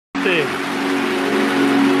Namaste.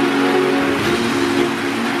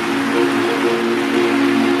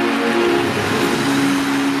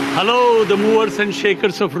 Hello, the movers and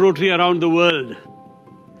shakers of Rotary around the world.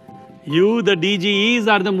 You, the DGEs,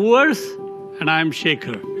 are the movers, and I am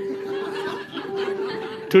shaker.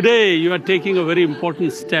 Today, you are taking a very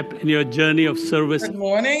important step in your journey of service. Good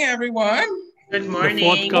morning, everyone. Good morning. The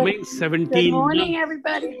forthcoming 17 morning,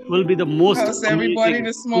 everybody. will be the most How's everybody amazing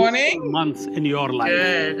this morning? 2 months in your life.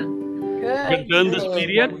 Good. You can turn this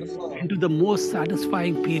period into the most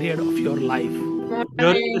satisfying period of your life.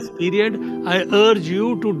 During this period, I urge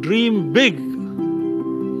you to dream big,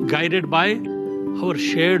 guided by our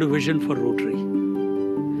shared vision for Rotary.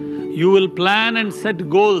 You will plan and set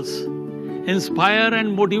goals, inspire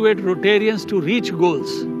and motivate Rotarians to reach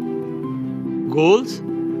goals. Goals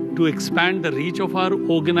to expand the reach of our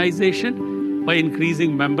organization by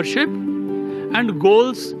increasing membership, and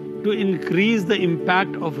goals to increase the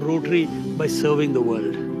impact of Rotary by serving the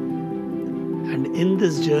world. And in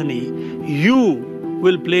this journey, you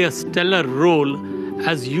will play a stellar role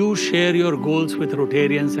as you share your goals with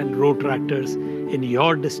Rotarians and Rotaractors in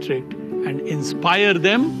your district and inspire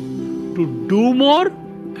them to do more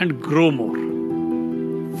and grow more.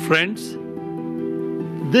 Friends,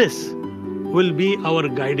 this will be our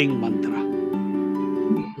guiding mantra.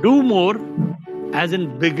 Do more, as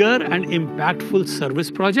in bigger and impactful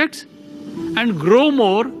service projects, and grow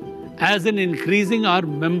more, as in increasing our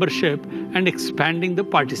membership and expanding the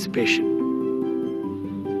participation.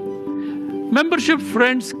 Membership,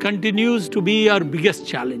 friends, continues to be our biggest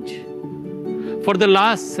challenge. For the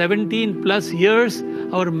last 17 plus years,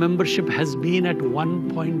 our membership has been at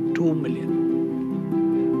 1.2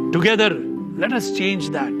 million. Together, let us change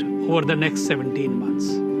that over the next 17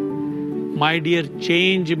 months. My dear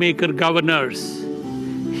change maker governors,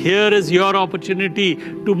 here is your opportunity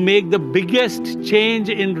to make the biggest change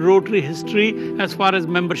in Rotary history as far as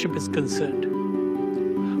membership is concerned.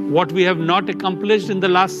 What we have not accomplished in the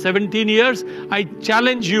last 17 years, I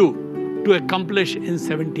challenge you to accomplish in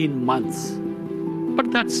 17 months.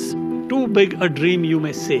 But that's too big a dream, you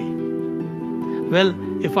may say. Well,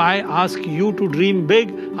 if I ask you to dream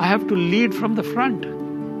big, I have to lead from the front.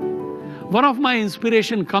 One of my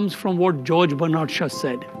inspiration comes from what George Bernard Shaw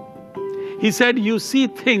said. He said, you see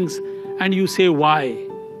things and you say, why?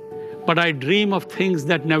 But I dream of things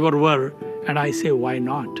that never were, and I say, why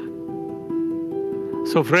not?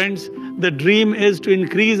 So friends, the dream is to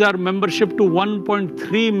increase our membership to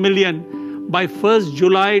 1.3 million by 1st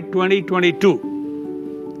July 2022.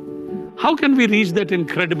 How can we reach that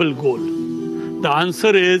incredible goal? The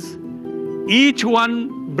answer is, each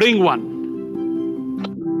one bring one.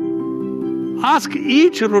 Ask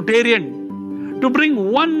each Rotarian to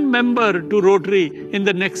bring one member to Rotary in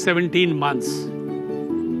the next 17 months.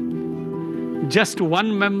 Just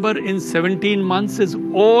one member in 17 months is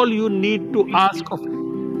all you need to ask of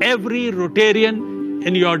every Rotarian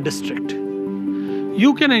in your district.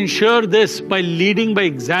 You can ensure this by leading by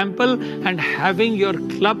example and having your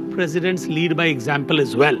club presidents lead by example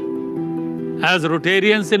as well. As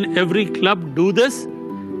Rotarians in every club do this,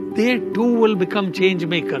 they too will become change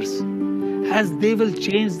makers, as they will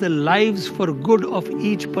change the lives for good of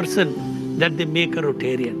each person that they make a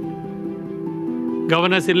Rotarian.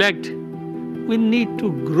 Governors-elect, we need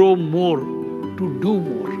to grow more, to do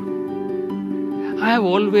more. I have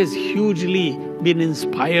always hugely been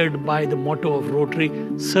inspired by the motto of Rotary,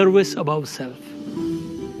 service above self.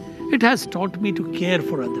 It has taught me to care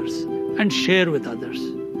for others and share with others.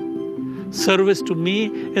 Service to me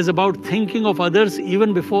is about thinking of others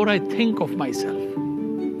even before I think of myself.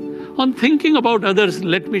 On thinking about others,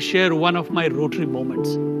 let me share one of my Rotary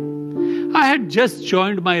moments. I had just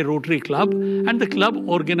joined my Rotary club and the club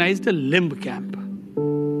organized a limb camp.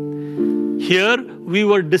 Here, we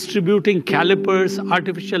were distributing calipers,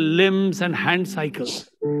 artificial limbs, and hand cycles.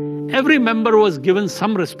 Every member was given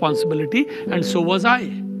some responsibility, and so was I.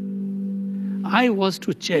 I was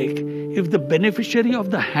to check if the beneficiary of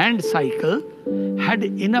the hand cycle had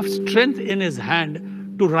enough strength in his hand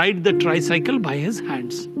to ride the tricycle by his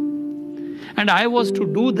hands. And I was to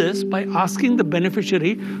do this by asking the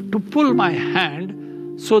beneficiary to pull my hand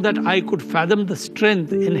so that I could fathom the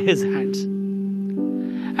strength in his hands.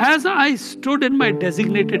 As I stood in my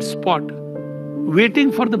designated spot,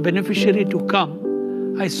 waiting for the beneficiary to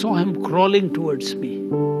come, I saw him crawling towards me.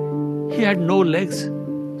 He had no legs,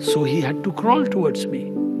 so he had to crawl towards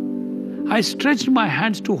me. I stretched my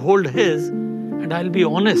hands to hold his, and I'll be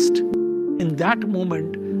honest, in that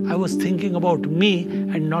moment, I was thinking about me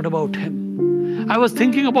and not about him. I was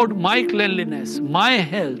thinking about my cleanliness, my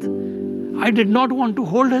health. I did not want to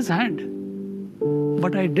hold his hand,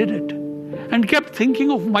 but I did it. and kept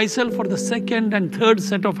thinking of myself for the second and third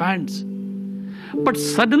set of hands. But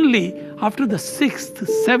suddenly, after the sixth,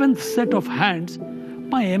 seventh set of hands,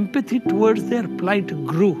 my empathy towards their plight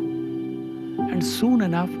grew. And soon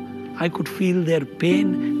enough, I could feel their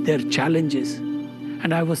pain, their challenges.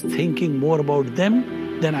 And I was thinking more about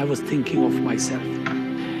them than I was thinking of myself.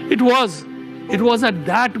 It was at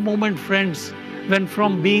that moment, friends, when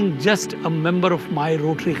from being just a member of my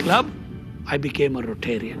Rotary Club, I became a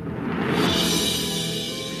Rotarian.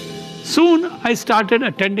 Soon, I started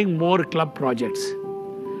attending more club projects.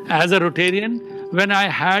 As a Rotarian, when I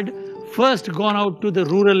had first gone out to the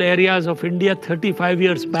rural areas of India 35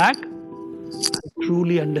 years back, I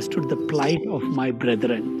truly understood the plight of my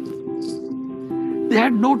brethren. They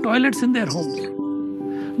had no toilets in their homes.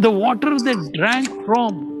 The water they drank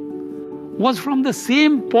from was from the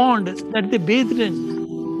same pond that they bathed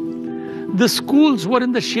in. The schools were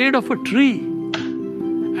in the shade of a tree,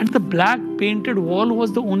 and the black painted wall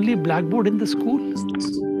was the only blackboard in the school.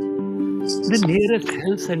 The nearest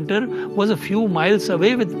health center was a few miles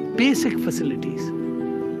away with basic facilities.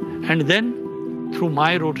 And then, through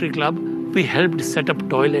my Rotary Club, we helped set up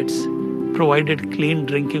toilets, provided clean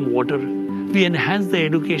drinking water. We enhanced the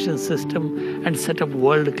education system and set up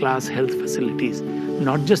world-class health facilities,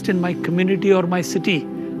 not just in my community or my city,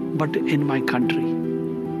 but in my country.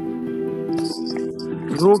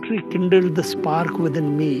 Rotary kindled the spark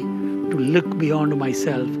within me to look beyond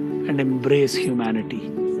myself and embrace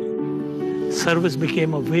humanity. Service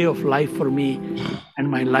became a way of life for me,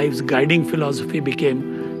 and my life's guiding philosophy became: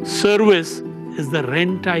 service is the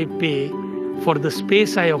rent I pay for the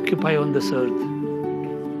space I occupy on this earth.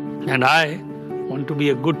 And I want to be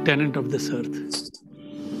a good tenant of this earth.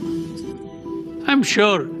 I'm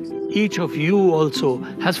sure each of you also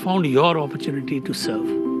has found your opportunity to serve.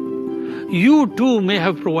 You too may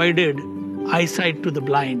have provided eyesight to the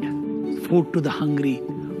blind, food to the hungry,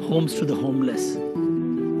 homes to the homeless.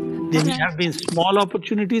 They may have been small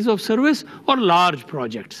opportunities of service or large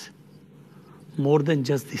projects. More than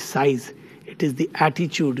just the size, it is the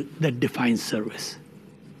attitude that defines service.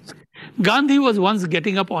 Gandhi was once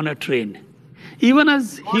getting up on a train. Even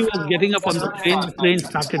as he was getting up on the train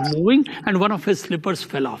started moving and one of his slippers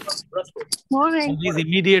fell off. His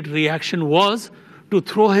immediate reaction was to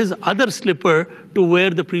throw his other slipper to where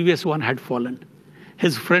the previous one had fallen.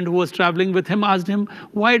 His friend who was traveling with him asked him,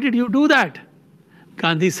 "Why did you do that?"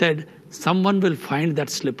 Gandhi said, "Someone will find that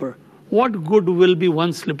slipper. What good will be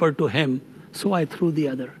one slipper to him? So I threw the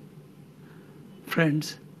other."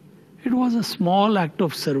 Friends, it was a small act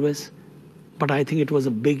of service, but I think it was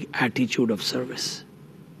a big attitude of service.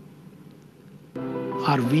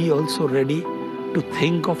 Are we also ready to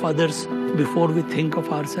think of others before we think of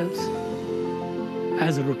ourselves?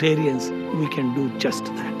 As Rotarians, we can do just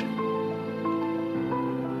that.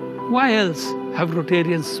 Why else have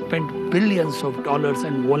Rotarians spent billions of dollars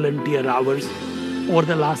and volunteer hours over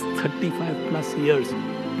the last 35 plus years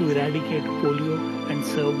to eradicate polio and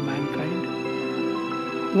serve mankind?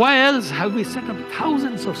 Why else have we set up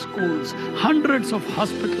thousands of schools, hundreds of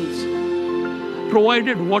hospitals,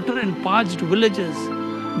 provided water in parched villages,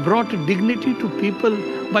 brought dignity to people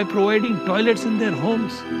by providing toilets in their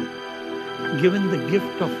homes, given the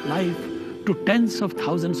gift of life to tens of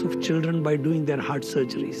thousands of children by doing their heart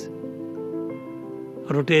surgeries?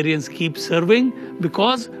 Rotarians keep serving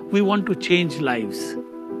because we want to change lives.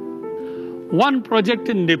 One project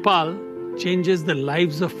in Nepal changes the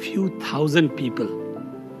lives of few thousand people.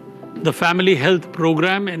 The family health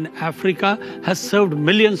program in Africa has served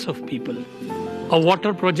millions of people. A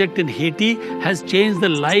water project in Haiti has changed the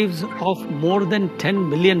lives of more than 10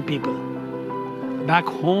 million people. Back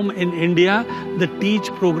home in India, the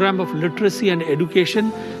TEACH program of literacy and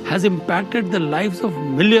education has impacted the lives of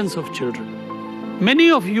millions of children. Many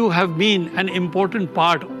of you have been an important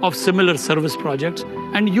part of similar service projects,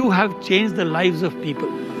 and you have changed the lives of people.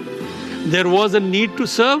 There was a need to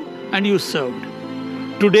serve, and you served.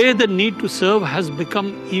 Today, the need to serve has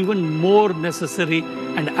become even more necessary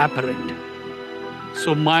and apparent.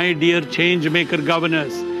 So, my dear change-maker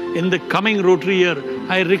governors, in the coming Rotary year,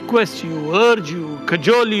 I request you, urge you,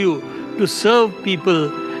 cajole you to serve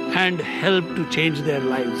people and help to change their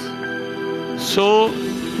lives. So,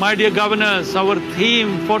 my dear governors, our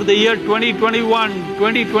theme for the year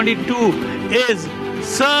 2021-2022 is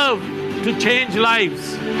Serve to Change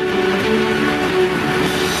Lives.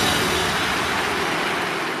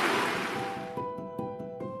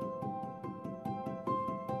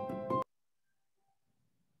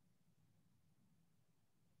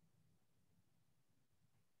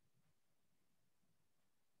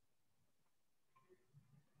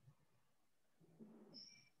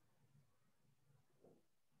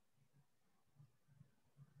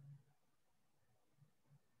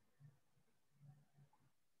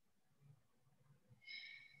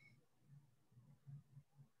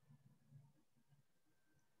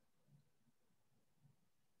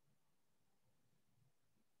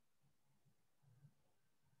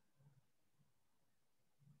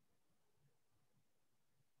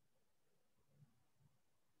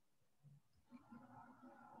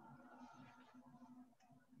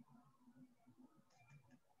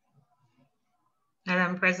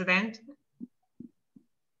 Madam President,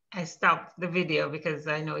 I stopped the video because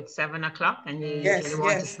I know it's 7 o'clock and you usually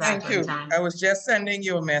want to start thank on you. time. I was just sending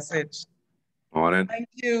you a message. Morning. Thank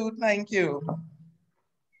you, thank you.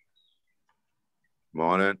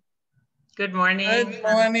 Morning. Good morning. Good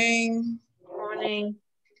morning. Morning.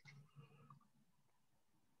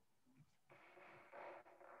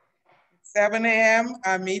 7 a.m.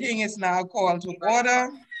 Our meeting is now called to order.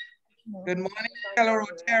 Good morning, fellow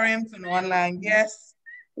Rotarians and online guests.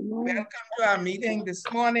 Welcome to our meeting this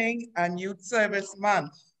morning on Youth Service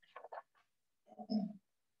Month.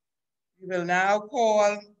 We will now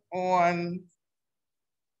call on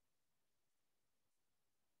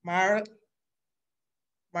Marlia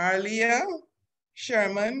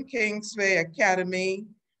Sherman, Kingsway Academy,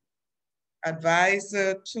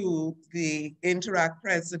 advisor to the Interact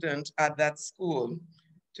president at that school,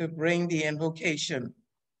 to bring the invocation.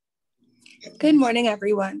 Good morning,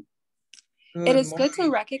 everyone. Good It is morning. good to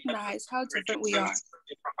recognize how different we are.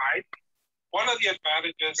 One of the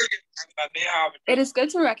advantages that they have. It is good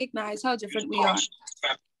to recognize how different we are.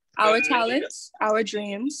 Our talents, our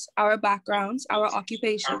dreams, our backgrounds, our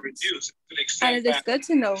occupations. And it is good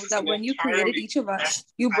to know that when you created each of us,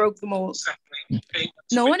 you broke the mold.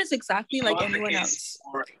 No one is exactly like anyone else.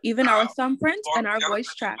 Even our thumbprint and our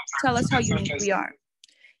voice track tell us how unique we are.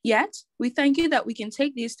 Yet, we thank you that we can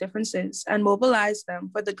take these differences and mobilize them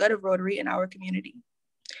for the good of Rotary in our community.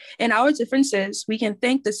 In our differences, we can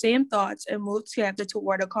think the same thoughts and move together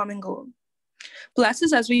toward a common goal. Bless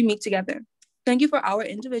us as we meet together. Thank you for our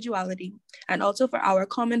individuality and also for our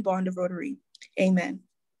common bond of Rotary. Amen.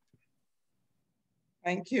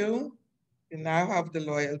 Thank you. We now have the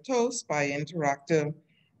loyal toast by Interactive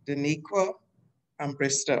Daniqua and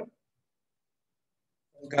Bristol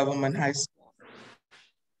Government High School.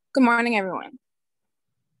 Good morning, everyone.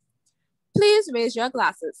 Please raise your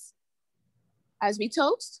glasses as we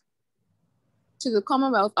toast to the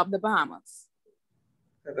Commonwealth of the Bahamas.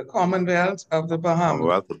 To the Commonwealth of the Bahamas.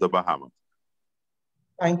 Commonwealth of the Bahamas.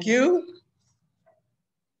 Thank you.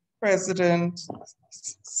 President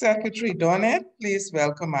Secretary Donnet, please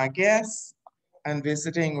welcome our guests and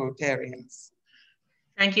visiting Rotarians.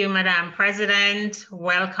 Thank you, Madam President.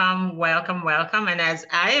 Welcome, welcome, welcome. And as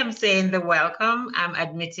I am saying the welcome, I'm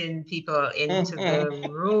admitting people into the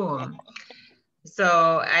room.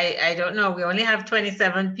 So I don't know, we only have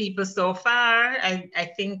 27 people so far.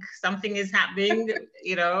 I think something is happening,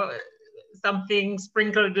 you know, something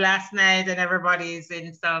sprinkled last night and everybody's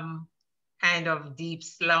in some kind of deep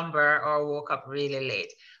slumber or woke up really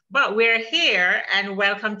late. But we're here and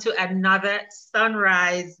welcome to another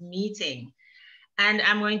Sunrise meeting. And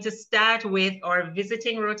I'm going to start with our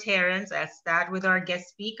visiting Rotarians. I'll start with our guest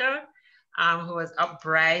speaker, who was up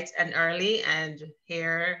bright and early and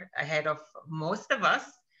here ahead of most of us,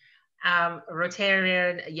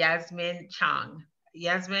 Rotarian Yasmine Chong.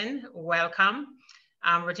 Yasmine, welcome.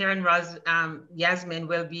 Rotarian Yasmine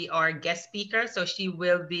will be our guest speaker, so she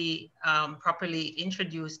will be properly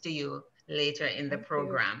introduced to you later in the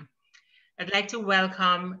program. I'd like to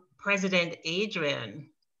welcome President Adrian.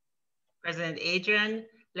 President Adrian,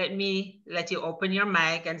 let me let you open your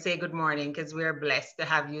mic and say good morning because we're blessed to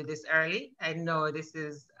have you this early. I know this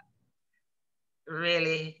is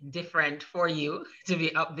really different for you to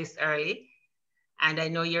be up this early. And I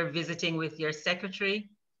know you're visiting with your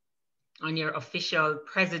secretary on your official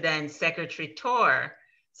President Secretary tour.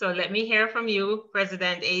 So let me hear from you,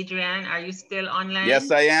 President Adrian. Are you still online?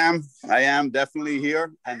 Yes, I am. I am definitely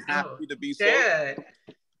here and happy to be so. Good.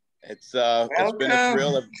 It's been a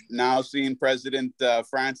thrill of now seeing President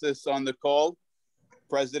Francis on the call.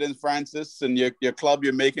 President Francis and your club,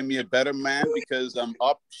 you're making me a better man because I'm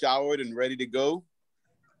up, showered, and ready to go.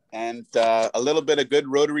 And a little bit of good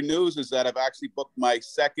Rotary news is that I've actually booked my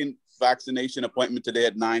second vaccination appointment today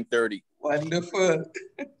at 9:30. Wonderful.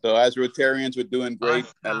 So as Rotarians, we're doing great.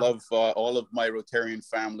 Awesome. I love all of my Rotarian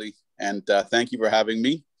family, and thank you for having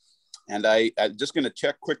me. And I'm just going to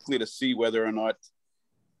check quickly to see whether or not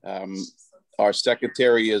our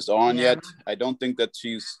secretary is on yet. I don't think that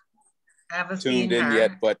she's tuned in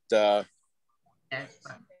yet, but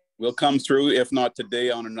we'll come through, if not today,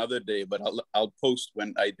 on another day, but I'll post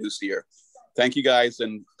when I do see her. Thank you guys,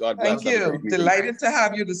 and God bless. Thank you. Delighted to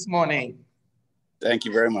have you this morning. Thank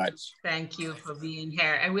you very much. Thank you for being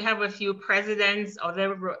here. And we have a few presidents,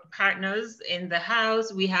 other partners in the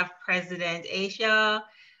house. We have President Asia,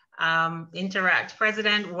 Interact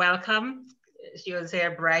President, welcome. She was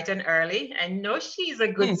here bright and early. I know she's a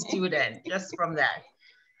good student just from that.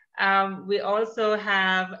 We also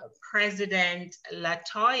have President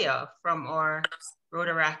Latoya from our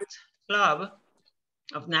Rotaract Club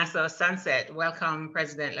of Nassau Sunset. Welcome,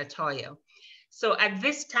 President Latoya. So at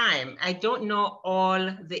this time, I don't know all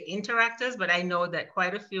the interactors, but I know that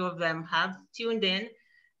quite a few of them have tuned in.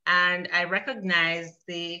 And I recognize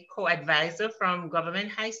the co-advisor from Government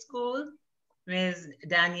High School, Ms.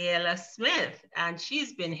 Daniela Smith, and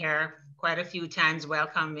she's been here quite a few times.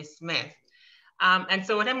 Welcome, Ms. Smith. And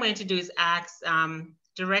so what I'm going to do is ask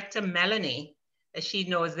Director Melanie, as she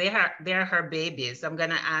knows they're her babies. I'm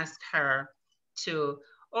gonna ask her to,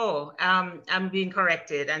 I'm being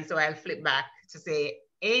corrected. And so I'll flip back to say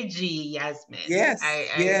AG Yasmine. Yes,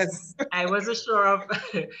 yes. I wasn't sure of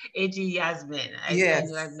AG Yasmine. Yes. I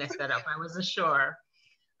knew I'd messed that up. I wasn't sure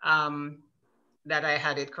that I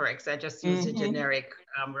had it correct. So I just used a generic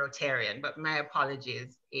Rotarian, but my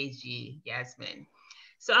apologies, AG Yasmine.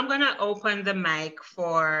 So I'm gonna open the mic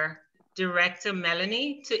for Director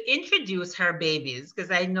Melanie to introduce her babies,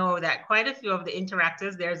 because I know that quite a few of the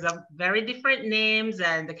interactors, there's a very different names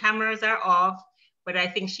and the cameras are off, but I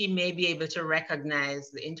think she may be able to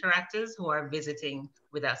recognize the interactors who are visiting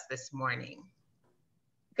with us this morning.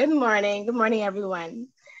 Good morning, everyone.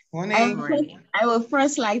 Morning. I will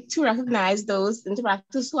first like to recognize those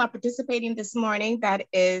interactors who are participating this morning. That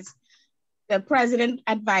is the President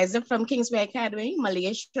Advisor from Kingsway Academy,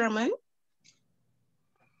 Malia Sherman,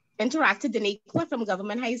 Interactor Daniqua from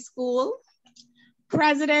Government High School,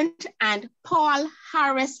 President and Paul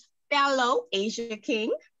Harris Fellow, Asia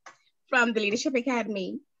King from the Leadership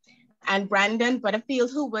Academy, and Brandon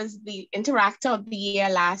Butterfield, who was the Interactor of the Year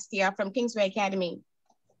last year from Kingsway Academy.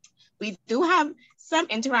 We do have some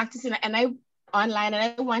interactors online,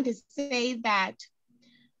 and I want to say that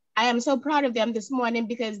I am so proud of them this morning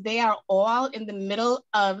because they are all in the middle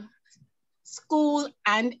of school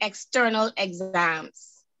and external exams.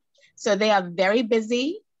 So they are very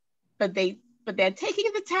busy, but they're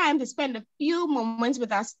taking the time to spend a few moments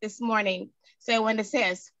with us this morning. So I want to say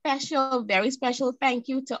a special, very special thank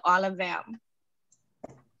you to all of them.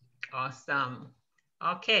 Awesome.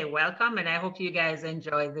 Okay, welcome, and I hope you guys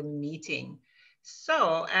enjoy the meeting.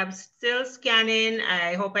 So I'm still scanning.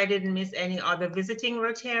 I hope I didn't miss any other visiting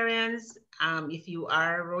Rotarians. If you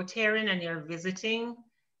are a Rotarian and you're visiting,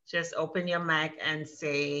 just open your mic and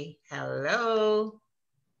say hello.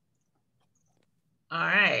 All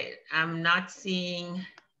right, I'm not seeing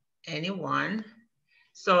anyone.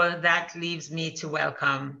 So that leaves me to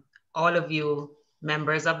welcome all of you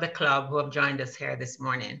members of the club who have joined us here this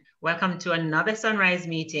morning. Welcome to another Sunrise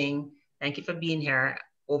meeting. Thank you for being here.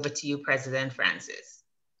 Over to you, President Francis.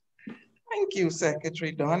 Thank you,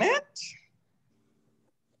 Secretary Donnet.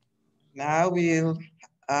 Now we'll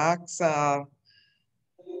ask our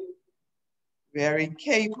very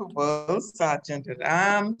capable Sergeant at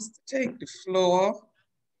Arms to take the floor.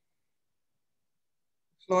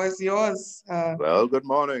 The floor is yours. Well, good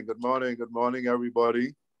morning,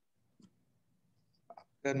 everybody.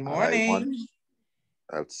 Good morning.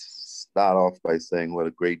 Let's start off by saying what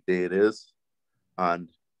a great day it is. And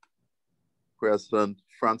President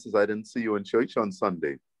Francis, I didn't see you in church on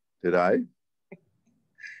Sunday, did I?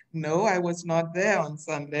 No, I was not there on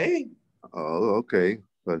Sunday. Oh, okay.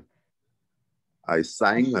 But I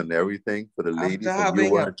sang and everything for the ladies. After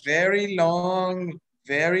having a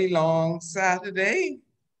very long Saturday,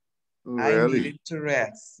 really? I needed to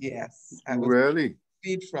rest. Yes. I was really?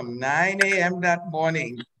 feed from 9 a.m. that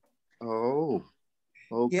morning. Oh,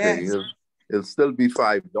 okay. Yes. It'll still be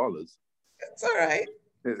 $5. That's all right.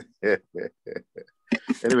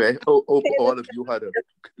 Anyway, hope all of you had a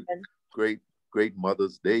great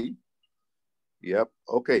Mother's Day. Yep.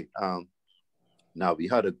 Okay. Now we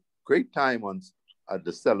had a great time at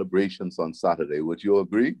the celebrations on Saturday. Would you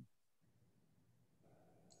agree?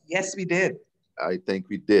 Yes, we did. I think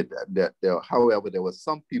we did. However, there were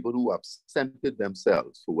some people who absented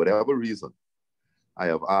themselves for whatever reason. I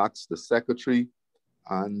have asked the secretary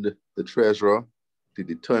and the treasurer to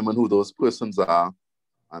determine who those persons are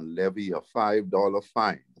and levy a $5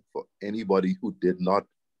 fine for anybody who did not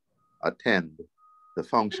attend the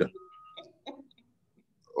function.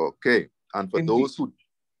 Okay, and for those who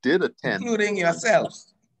did attend. Including yourself.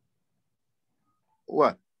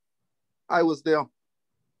 What? I was there.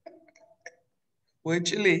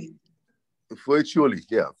 Virtually. Virtually,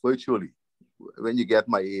 yeah, virtually. When you get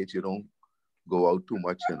my age, you don't go out too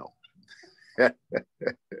much, you know.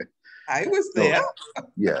 I was there.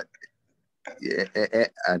 So, yeah,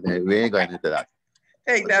 and we ain't going into that.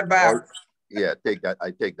 Take that back. Yeah, I take that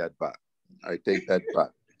back. I take that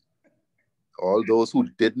back. All those who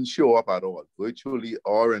didn't show up at all, virtually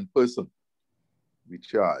or in person, we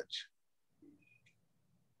charge.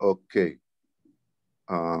 Okay.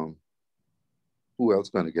 Who else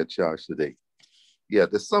going to get charged today? Yeah,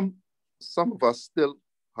 there's some of us still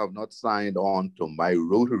have not signed on to my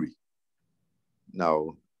Rotary.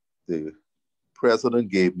 Now, the president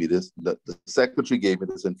gave me this, the secretary gave me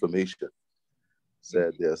this information.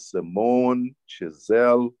 Said there's Simone,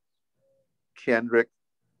 Giselle, Kendrick,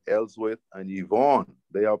 Ellsworth, and Yvonne.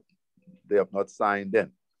 They have not signed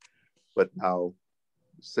in. But now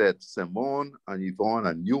said Simone and Yvonne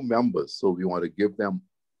are new members. So we want to give them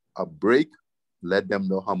a break, let them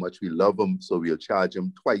know how much we love them. So we'll charge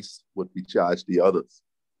them twice what we charge the others.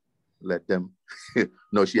 Let them,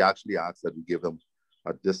 no, she actually asked that we give them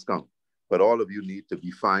a discount. But all of you need to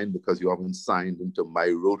be fine because you haven't signed into my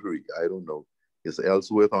Rotary. I don't know. Is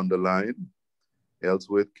Ellsworth on the line?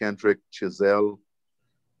 Ellsworth, Kendrick, Giselle,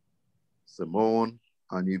 Simone,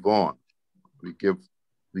 and Yvonne. We give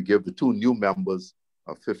the two new members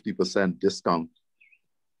a 50% discount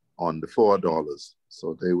on the $4.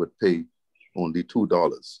 So they would pay only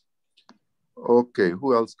 $2. Okay,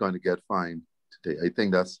 who else going to get fined today? I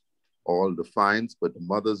think that's all the fines, but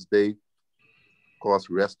Mother's Day, of course,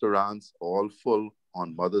 restaurants all full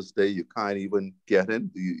on Mother's Day. You can't even get in.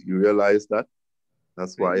 Do you realize that?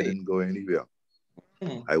 That's why I didn't go anywhere.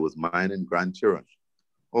 I was minding grandchildren.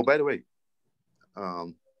 Oh, by the way,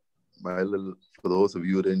 for those of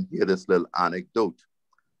you who didn't hear this little anecdote,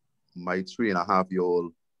 my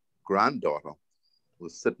 3.5-year-old granddaughter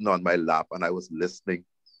was sitting on my lap and I was listening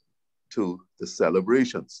to the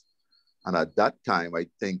celebrations. And at that time, I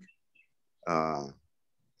think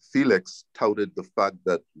Felix touted the fact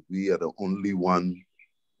that we are the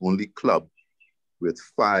only club with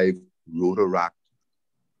 5 Rotaract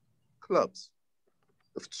clubs.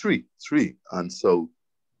 Three. And so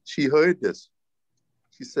she heard this.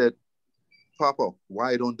 She said, Papa,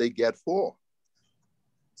 why don't they get 4?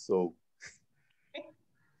 So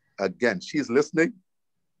again, she's listening.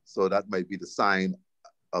 So that might be the sign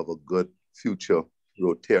of a good future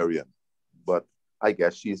Rotarian. But I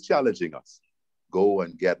guess she's challenging us. Go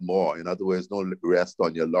and get more. In other words, don't rest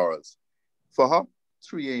on your laurels. For her,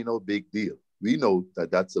 3 ain't no big deal. We know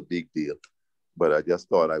that that's a big deal. But I just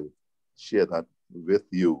thought I would share that with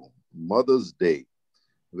you. Mother's Day.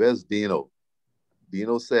 Where's Dino?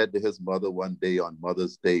 Dino said to his mother one day on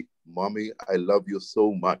Mother's Day, Mommy, I love you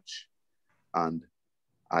so much. And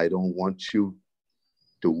I don't want you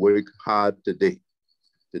to work hard today.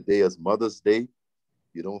 Today is Mother's Day.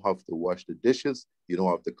 You don't have to wash the dishes. You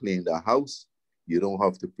don't have to clean the house. You don't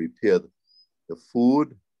have to prepare the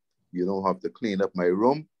food. You don't have to clean up my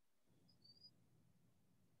room.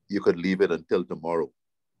 You could leave it until tomorrow.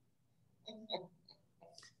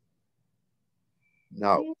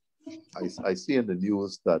 Now, I see in the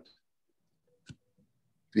news that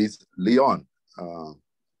Leon,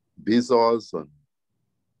 Bezos and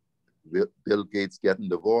Bill Gates getting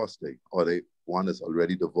divorced, one is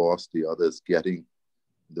already divorced, the other is getting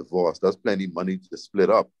divorced. That's plenty of money to split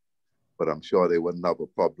up, but I'm sure they wouldn't have a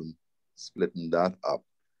problem splitting that up.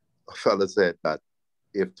 A fella said that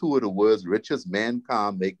if 2 of the world's richest men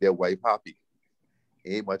can't make their wife happy,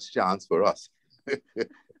 ain't much chance for us.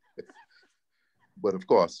 But of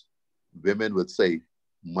course, women would say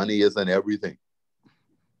money isn't everything.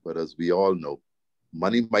 But as we all know,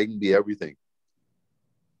 money mightn't be everything,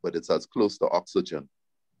 but it's as close to oxygen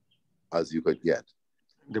as you could get.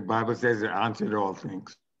 The Bible says it answered all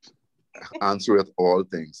things. Answereth all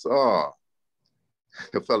things. Oh,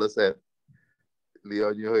 the fella said,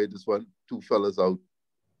 Leon, you heard this one, 2 fellas out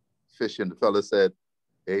fishing. The fella said,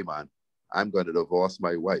 hey man, I'm going to divorce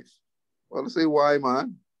my wife. Well, I say, why,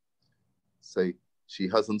 man? Say, she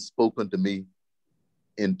hasn't spoken to me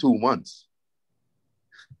in 2 months.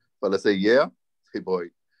 Fella say, yeah? Hey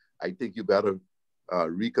boy, I think you better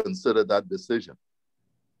reconsider that decision.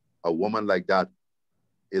 A woman like that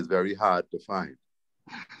is very hard to find.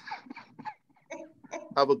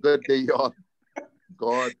 Have a good day, y'all.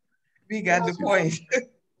 God. We got the point.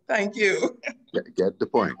 Thank you. Get the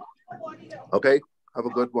point. Okay, have a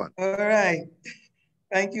good one. All right.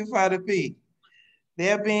 Thank you, Father P.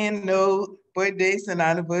 There being no birthdays and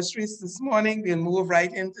anniversaries this morning, we'll move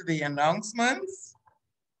right into the announcements.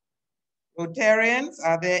 Rotarians,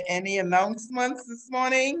 are there any announcements this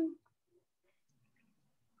morning?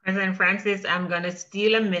 President Francis, I'm going to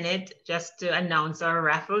steal a minute just to announce our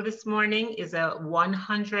raffle this morning is a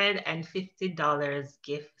 $150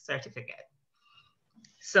 gift certificate.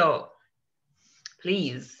 So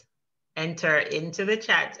please enter into the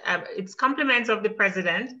chat. It's compliments of the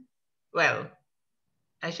president. Well,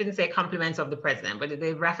 I shouldn't say compliments of the president, but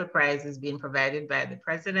the raffle prize is being provided by the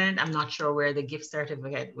president. I'm not sure where the gift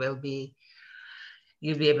certificate will be.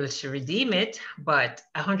 You'll be able to redeem it, but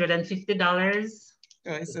 $150.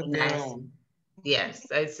 Choice of your own. Yes,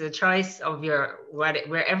 it's a choice of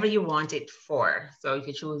wherever you want it for. So if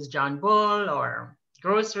you choose John Bull or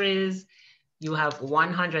groceries, You have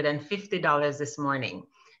 $150 this morning.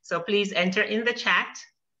 So please enter in the chat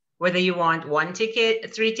whether you want 1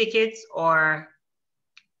 ticket, 3 tickets, or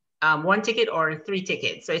 1 ticket or 3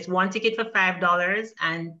 tickets. So it's 1 ticket for $5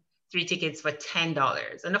 and 3 tickets for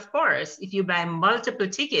 $10. And of course, if you buy multiple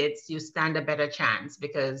tickets, you stand a better chance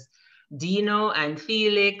because Dino and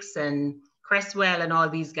Felix and Cresswell and all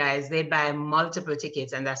these guys, they buy multiple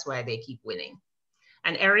tickets and that's why they keep winning.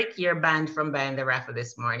 And Eric, you're banned from buying the raffle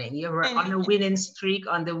this morning. You were on a winning streak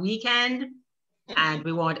on the weekend and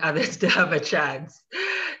we want others to have a chance.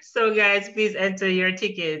 So guys, please enter your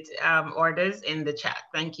ticket orders in the chat.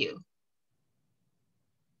 Thank you.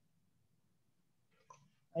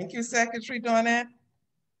 Thank you, Secretary Donette.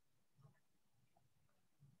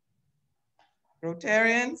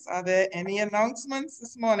 Rotarians, are there any announcements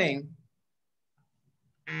this morning?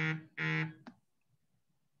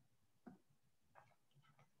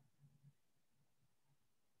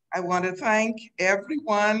 I want to thank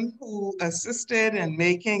everyone who assisted in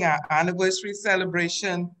making our anniversary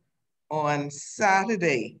celebration on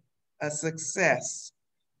Saturday a success.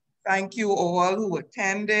 Thank you all who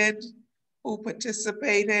attended, who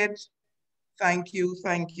participated. Thank you,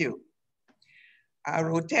 thank you.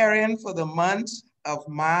 Our Rotarian for the month of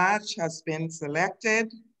March has been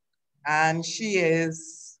selected, and she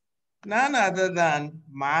is none other than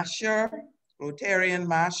Marsha, Rotarian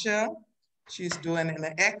Marsha. She's doing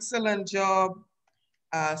an excellent job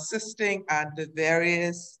assisting at the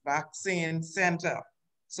various vaccine center.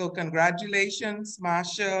 So congratulations,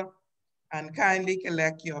 Marsha, and kindly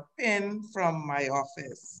collect your pin from my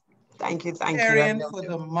office. Thank you, thank Rotarian you. for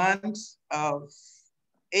the month of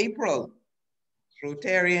April,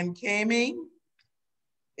 Rotarian Kami.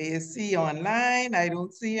 Is he online? I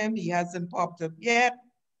don't see him. He hasn't popped up yet,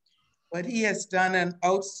 but he has done an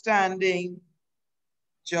outstanding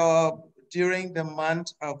job during the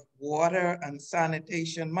month of Water and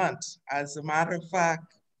Sanitation Month. As a matter of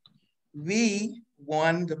fact, we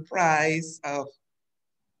won the prize of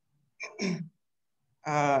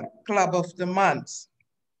Club of the Month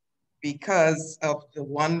because of the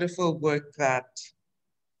wonderful work that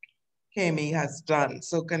Kami has done.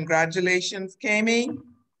 So congratulations, Kami.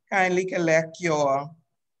 Kindly collect your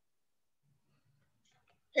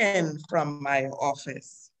pin from my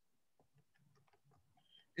office.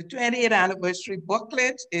 The 20th anniversary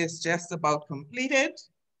booklet is just about completed.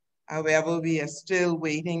 However, we are still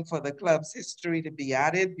waiting for the club's history to be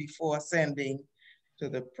added before sending to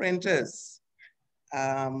the printers.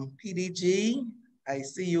 PDG, I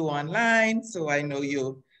see you online, so I know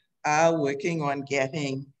you are working on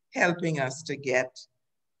helping us to get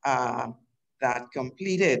that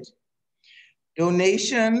completed.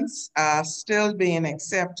 Donations are still being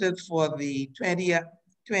accepted for the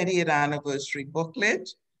 20th anniversary booklet.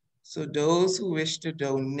 So those who wish to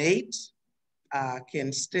donate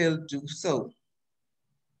can still do so.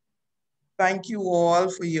 Thank you all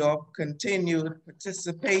for your continued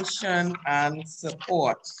participation and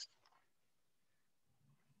support.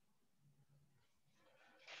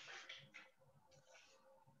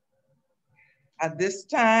 At this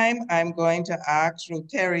time, I'm going to ask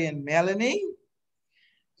Rotarian Melanie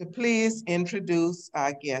to please introduce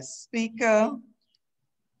our guest speaker,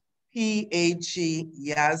 PhD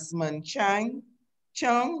Yasmine Chong,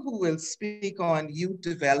 who will speak on youth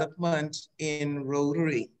development in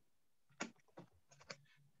Rotary.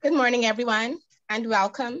 Good morning, everyone, and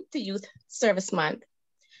welcome to Youth Service Month.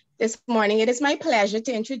 This morning, it is my pleasure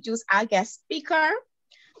to introduce our guest speaker,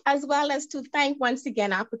 as well as to thank once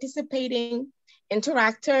again our participating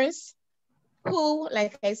interactors who,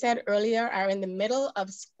 like I said earlier, are in the middle of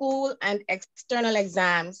school and external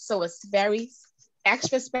exams. So it's very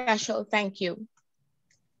extra special thank you.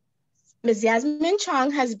 Ms. Yasmine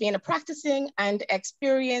Chong has been a practicing and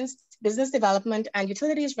experienced business development and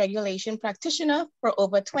utilities regulation practitioner for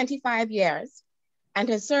over 25 years and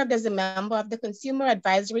has served as a member of the Consumer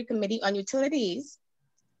Advisory Committee on Utilities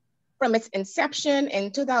from its inception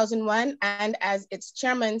in 2001 and as its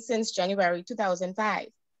chairman since January 2005.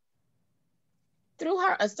 Through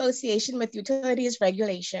her association with utilities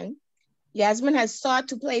regulation, Yasmine has sought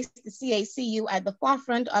to place the CACU at the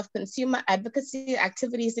forefront of consumer advocacy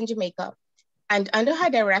activities in Jamaica. And under her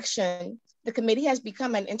direction, the committee has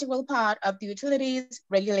become an integral part of the utilities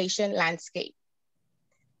regulation landscape.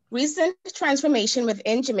 Recent transformation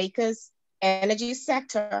within Jamaica's energy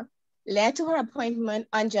sector led to her appointment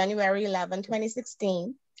on January 11,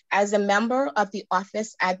 2016, as a member of the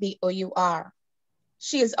office at the OUR.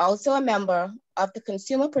 She is also a member of the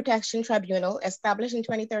Consumer Protection Tribunal established in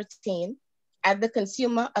 2013 at the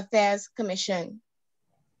Consumer Affairs Commission.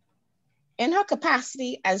 In her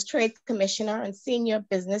capacity as Trade Commissioner and Senior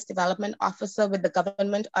Business Development Officer with the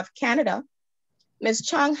Government of Canada, Ms.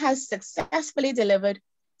 Chong has successfully delivered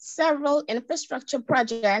several infrastructure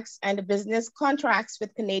projects and business contracts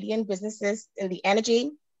with Canadian businesses in the energy,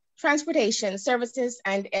 transportation, services,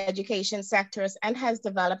 and education sectors, and has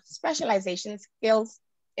developed specialization skills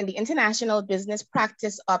in the international business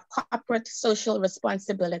practice of corporate social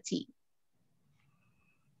responsibility.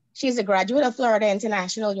 She is a graduate of Florida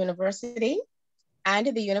International University and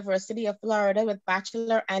the University of Florida with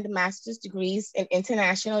bachelor and master's degrees in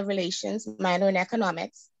international relations, minor in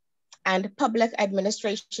economics, and public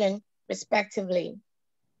administration, respectively.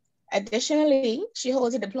 Additionally, she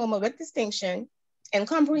holds a diploma with distinction in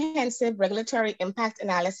comprehensive regulatory impact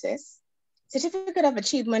analysis, certificate of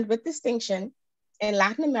achievement with distinction in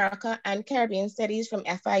Latin America and Caribbean studies from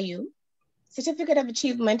FIU, certificate of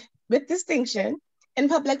achievement with distinction in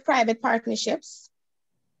public-private partnerships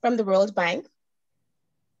from the World Bank,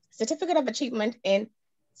 certificate of achievement in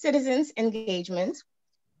citizens engagement,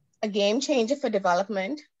 a game changer for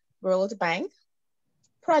development, World Bank,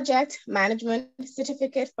 project management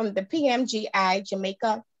certificate from the PMGI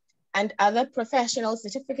Jamaica, and other professional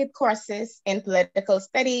certificate courses in political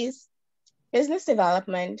studies, business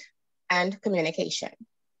development, and communication.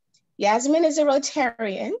 Yasmine is a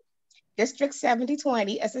Rotarian, District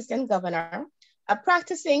 7020 Assistant Governor, a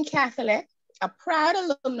practicing Catholic, a proud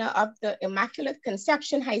alumna of the Immaculate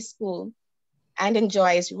Conception High School, and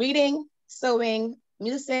enjoys reading, sewing,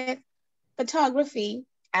 music, photography,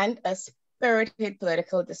 and a spirited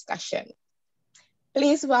political discussion.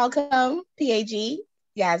 Please welcome PAG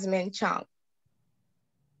Yasmine Chong.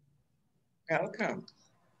 Welcome.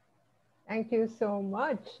 Thank you so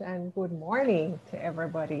much, and good morning to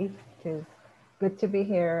everybody. It is good to be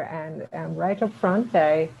here, and right up front,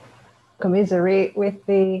 I commiserate with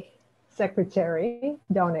the Secretary,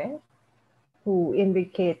 Donna, who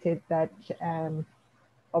indicated that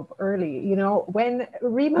up early, you know, when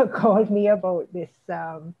Rima called me about this,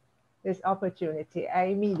 this opportunity, I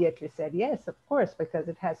immediately said, yes, of course, because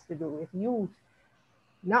it has to do with youth.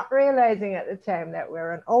 Not realizing at the time that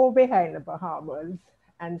we're an hour behind the Bahamas.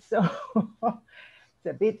 And so it's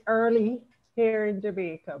a bit early here in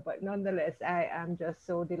Jamaica, but nonetheless, I am just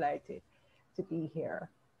so delighted to be here.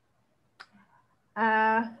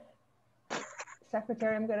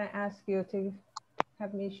 Secretary, I'm going to ask you to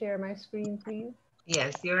have me share my screen, please.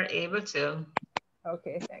 Yes, you're able to.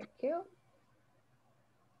 Okay, thank you.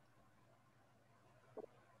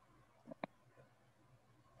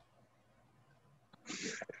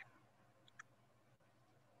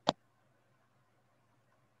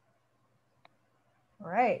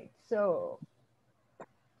 All right, so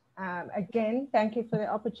again, thank you for the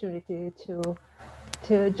opportunity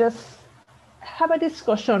to just have a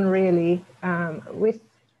discussion really with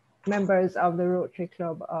members of the Rotary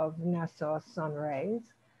Club of Nassau Sunrise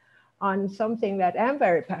on something that I'm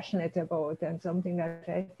very passionate about and something that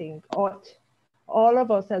I think ought, all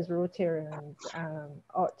of us as Rotarians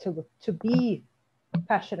ought to be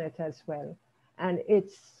passionate as well. And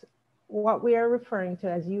it's what we are referring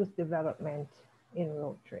to as youth development in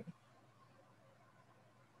Rotary.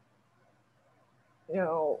 You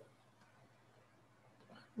know,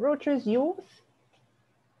 Rotary's youth,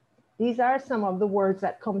 these are some of the words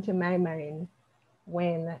that come to my mind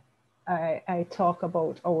when I talk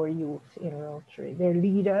about our youth in Rotary. They're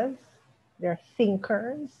leaders, they're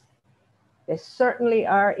thinkers, they certainly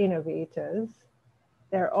are innovators.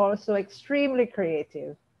 They're also extremely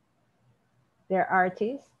creative. They're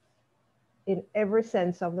artists in every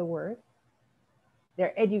sense of the word.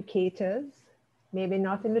 They're educators, maybe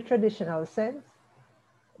not in the traditional sense,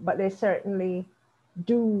 but they certainly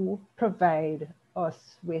do provide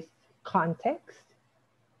us with context,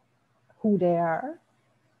 who they are,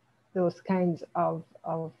 those kinds of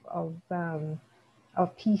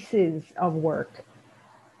pieces of work.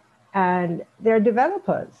 And they're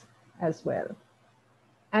developers as well.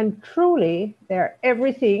 And truly, they're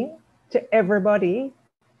everything to everybody,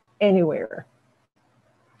 anywhere.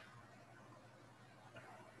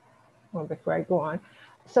 Well, before I go on.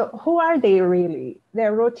 So who are they really?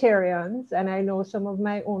 They're Rotarians, and I know some of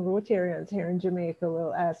my own Rotarians here in Jamaica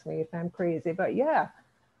will ask me if I'm crazy, but yeah,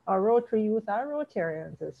 our Rotary youth are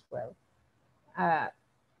Rotarians as well.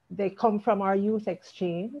 They come from our youth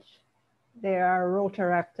exchange. They are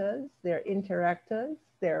Rotaractors, they're interactors,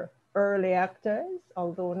 they're early actors,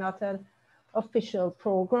 although not an official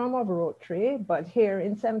program of Rotary, but here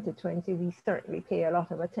in 7020, we certainly pay a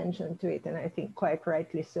lot of attention to it, and I think quite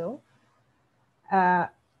rightly so.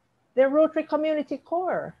 The Rotary Community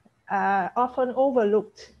Corps, often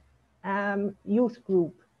overlooked youth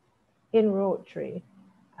group in Rotary.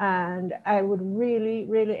 And I would really,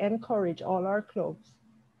 really encourage all our clubs,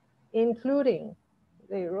 including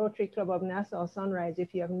the Rotary Club of Nassau Sunrise,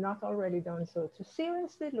 if you have not already done so, to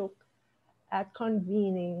seriously look at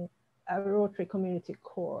convening a Rotary Community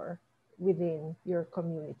Corps within your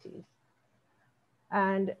communities.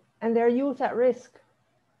 And they're youth at risk.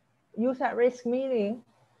 Youth at risk meaning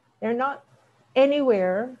they're not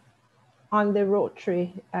anywhere on the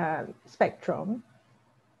Rotary spectrum,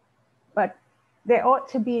 but they ought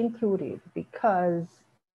to be included because,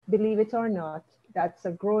 believe it or not, that's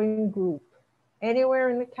a growing group anywhere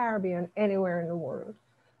in the Caribbean, anywhere in the world,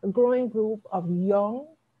 a growing group of young,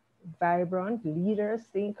 vibrant leaders,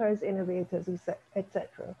 thinkers, innovators,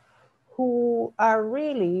 etc., who are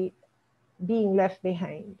really being left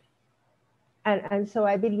behind. And so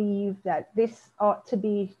I believe that this ought to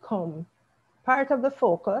become part of the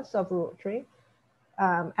focus of Rotary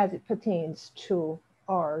as it pertains to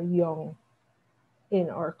our young in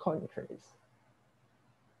our countries.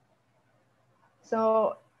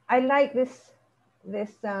 So I like this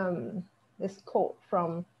quote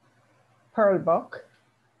from Pearl Buck.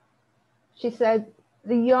 She said,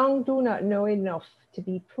 "The young do not know enough to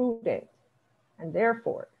be prudent, and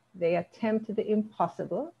therefore they attempt the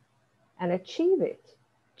impossible and achieve it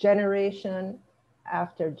generation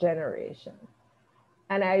after generation."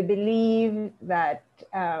 And I believe that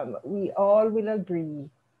we all will agree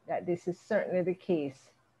that this is certainly the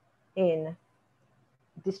case in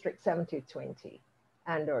District 7020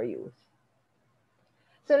 and our youth.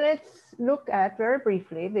 So let's look at, very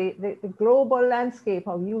briefly, the global landscape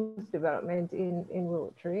of youth development in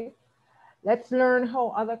Rotary. Let's learn how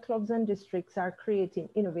other clubs and districts are creating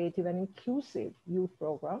innovative and inclusive youth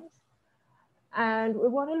programs. And we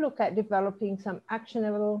want to look at developing some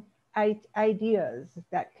actionable ideas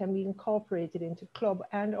that can be incorporated into club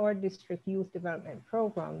and or district youth development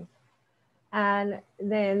programs. And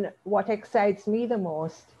then what excites me the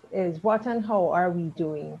most is what and how are we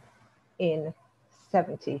doing in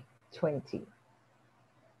 7020.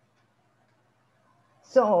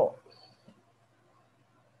 So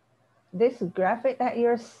this graphic that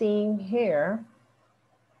you're seeing here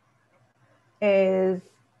is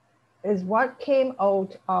what came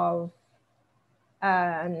out of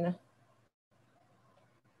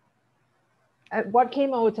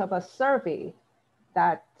a survey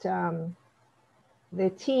that the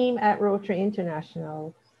team at Rotary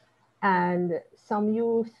International and some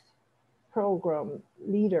youth program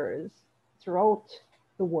leaders throughout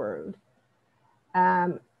the world,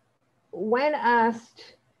 when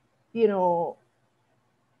asked, you know,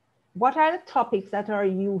 what are the topics that our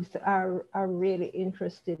youth are really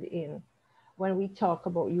interested in when we talk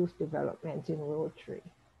about youth development in Rotary?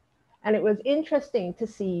 And it was interesting to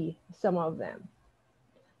see some of them.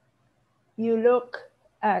 You look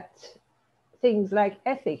at things like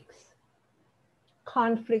ethics,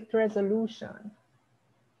 conflict resolution,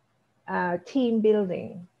 team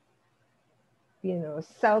building, you know,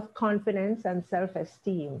 self-confidence and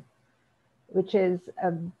self-esteem, which is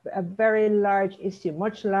a very large issue,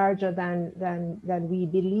 much larger than we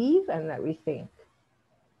believe and that we think.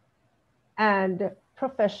 And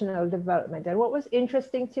professional development. And what was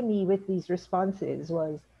interesting to me with these responses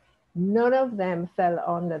was none of them fell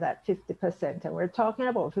under that 50%. And we're talking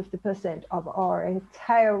about 50% of our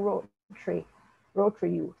entire Rotary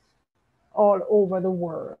youth all over the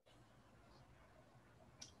world.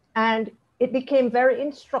 And it became very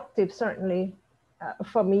instructive, certainly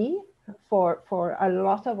for me, for a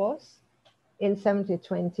lot of us in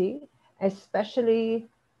 7020, especially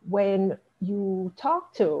when you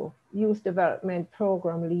talk to youth development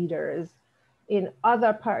program leaders in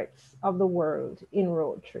other parts of the world in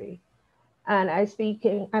Rotary. And I'm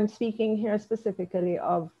speaking here specifically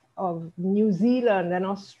of New Zealand and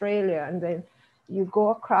Australia, and then you go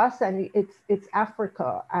across and it's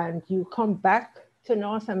Africa, and you come back to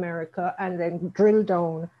North America and then drill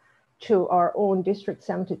down to our own District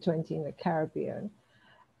 7020 in the Caribbean.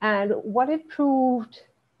 And what it proved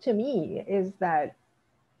to me is that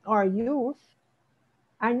our youth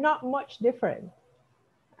are not much different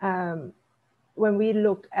when we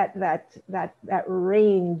look at that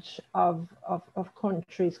range of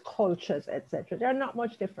countries, cultures, etc. They're not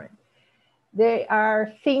much different. They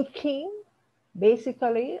are thinking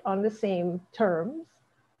basically on the same terms.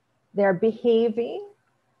 They're behaving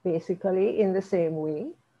basically in the same way.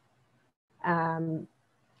 And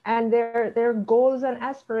their goals and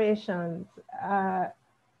aspirations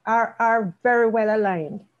are very well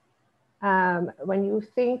aligned. When you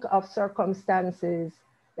think of circumstances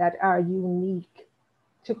that are unique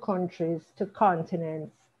to countries, to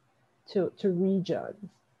continents, to regions.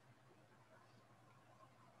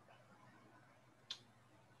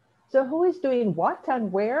 So who is doing what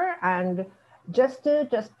and where? And just to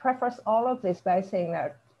preface all of this by saying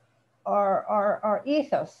that our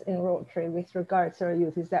ethos in Rotary with regards to our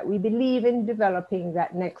youth is that we believe in developing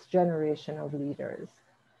that next generation of leaders.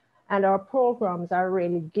 And our programs are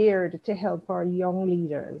really geared to help our young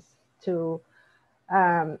leaders to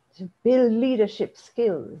build leadership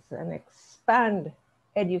skills and expand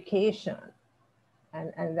education.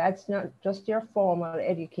 And that's not just your formal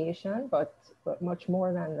education, but much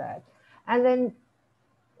more than that. And then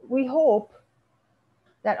we hope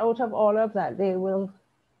that out of all of that, they will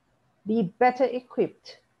be better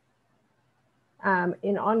equipped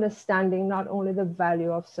in understanding not only the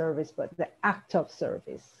value of service, but the act of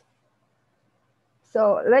service.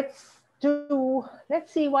 So let's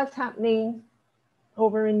see what's happening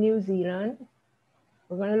over in New Zealand.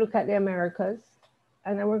 We're going to look at the Americas,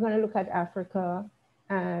 and then we're going to look at Africa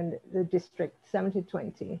and the district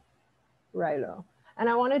 7020 RILO. And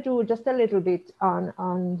I want to do just a little bit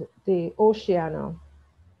on the Oceania,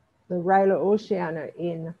 the RILO Oceania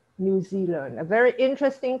in New Zealand. A very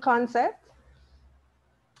interesting concept.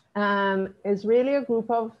 Is really a group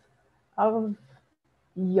of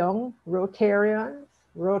young Rotarians,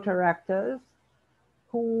 Rotaractors,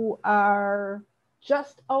 who are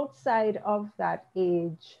just outside of that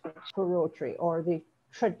age for Rotary, or the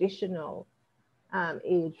traditional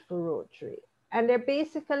age for Rotary. And they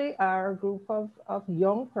basically are a group of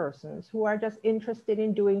young persons who are just interested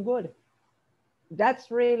in doing good.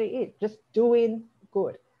 That's really it, just doing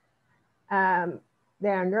good.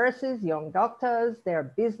 They're nurses, young doctors, they're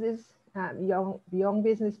business, young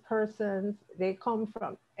business persons. They come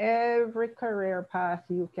from every career path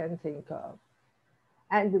you can think of.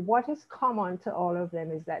 And what is common to all of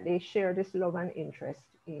them is that they share this love and interest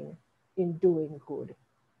in doing good.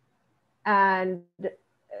 And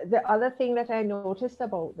the other thing that I noticed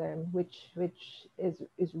about them, which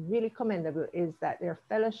is really commendable, is that their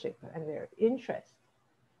fellowship and their interest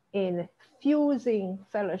in fusing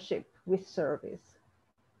fellowship with service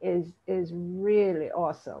is really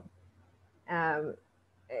awesome.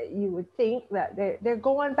 You would think that they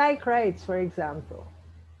go on bike rides, for example.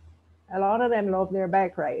 A lot of them love their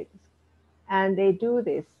bike rides, and they do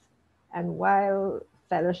this. And while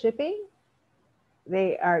fellowshipping,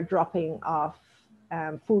 they are dropping off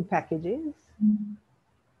food packages.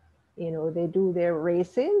 You know, they do their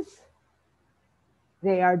races.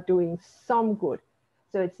 They are doing some good.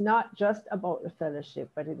 So it's not just about the fellowship,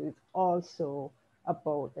 but it is also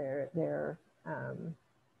about their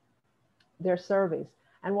service.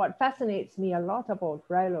 And what fascinates me a lot about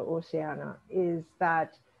RILO Oceania is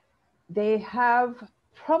that they have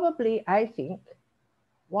probably, I think,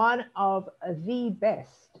 one of the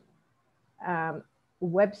best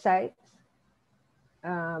websites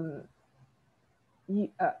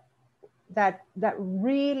that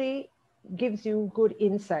really gives you good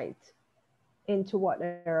insight into what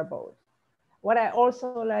they're about. What I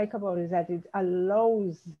also like about it is that it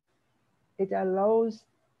allows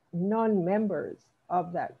non-members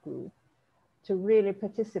of that group to really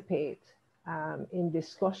participate in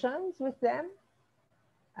discussions with them,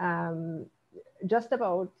 just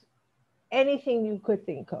about anything you could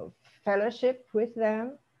think of. Fellowship with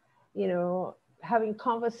them, you know, having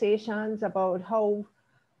conversations about how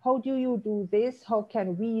do you do this? How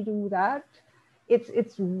can we do that?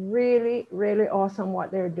 It's really, really awesome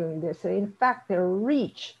what they're doing there. So in fact, their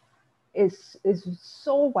reach is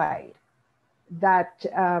so wide that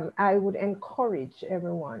I would encourage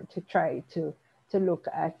everyone to try to look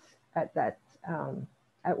at that,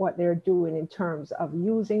 at what they're doing in terms of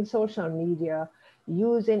using social media,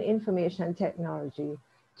 using information technology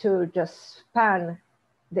to just span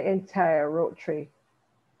the entire Rotary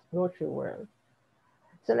world.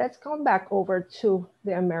 So let's come back over to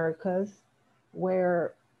the Americas,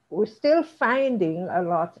 where we're still finding a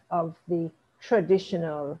lot of the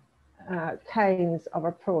traditional kinds of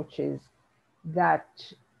approaches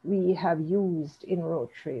that we have used in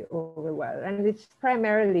Rotary over the while. And it's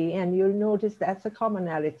primarily, and you'll notice that's a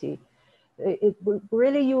commonality, we're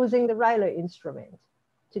really using the RILO instrument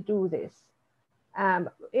to do this.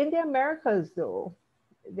 In the Americas though,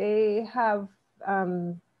 they have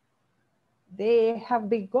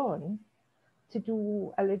begun to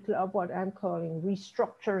do a little of what I'm calling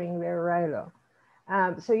restructuring their RILO.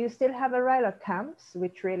 So you still have a RILO camps,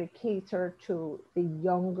 which really cater to the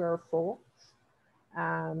younger folks,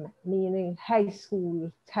 meaning high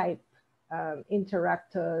school type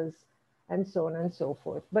interactors and so on and so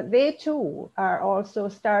forth. But they too are also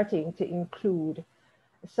starting to include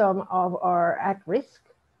some of our at-risk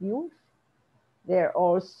youth. They're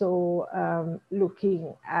also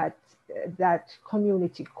looking at that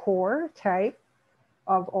community core type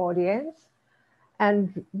of audience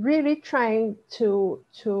and really trying to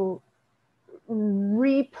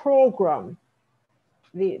reprogram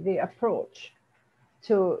the approach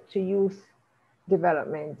to youth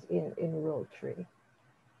development in Rotary.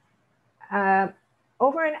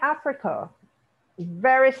 Over in Africa,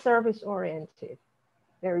 very service-oriented,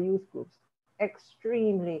 their youth groups,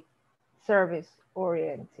 extremely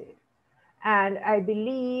service-oriented. And I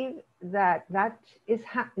believe that that is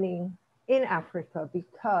happening in Africa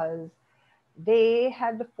because they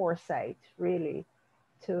had the foresight really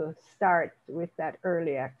to start with that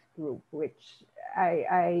early act group, which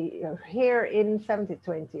I here in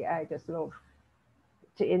 7020, I just love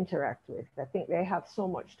to interact with. I think they have so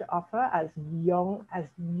much to offer as young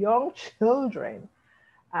children.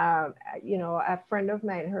 You know, a friend of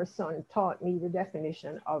mine, her son taught me the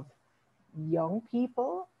definition of young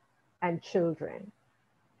people and children.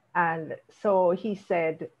 And so he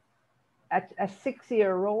said, a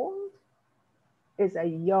 6-year-old is a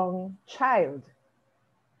young child.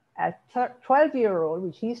 A 12-year-old,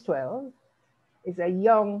 which he's 12, is a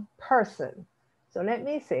young person. So let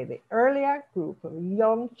me say the earlier group of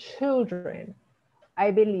young children,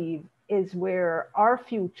 I believe, is where our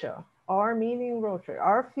future, our meaning Rotary,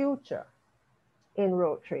 our future in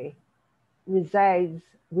Rotary resides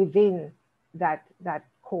within that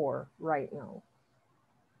core right now.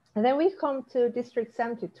 And then we come to District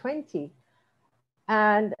 7020,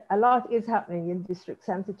 and a lot is happening in District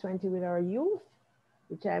 7020 with our youth,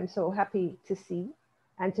 which I'm so happy to see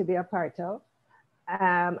and to be a part of.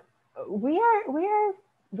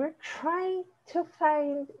 We're trying to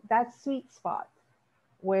find that sweet spot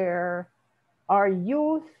where our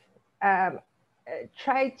youth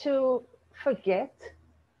try to forget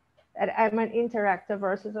that I'm an interactor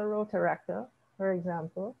versus a rotaractor, for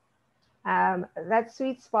example. That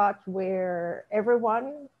sweet spot where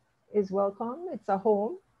everyone is welcome, it's a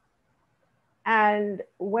home, and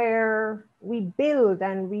where we build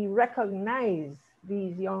and we recognize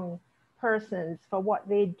these young persons for what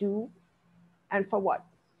they do and for what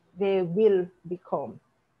they will become.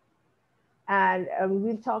 And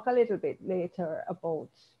we'll talk a little bit later about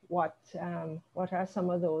what are some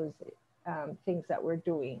of those things that we're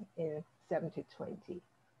doing in 7020.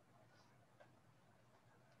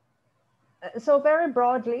 So very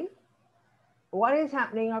broadly, what is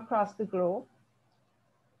happening across the globe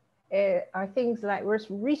are things like we're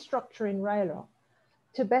restructuring RILA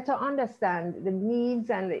to better understand the needs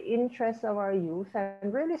and the interests of our youth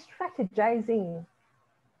and really strategizing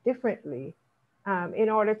differently in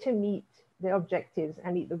order to meet the objectives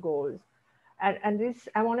and meet the goals. And this,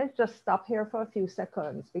 I want to just stop here for a few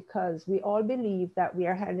seconds because we all believe that we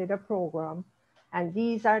are handed a program and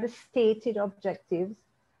these are the stated objectives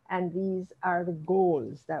and these are the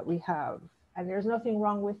goals that we have. And there's nothing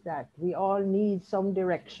wrong with that. We all need some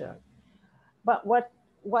direction. But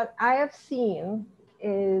what I have seen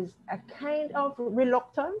is a kind of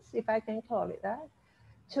reluctance, if I can call it that,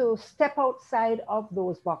 to step outside of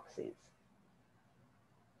those boxes,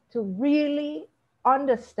 to really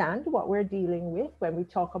understand what we're dealing with when we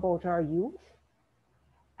talk about our youth,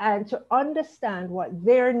 and to understand what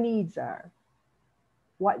their needs are,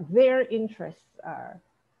 what their interests are,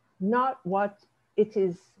 not what it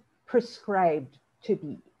is prescribed to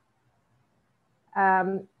be.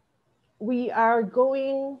 We are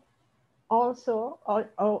going also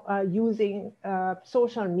using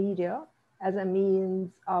social media as a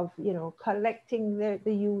means of, collecting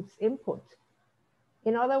the youth's input.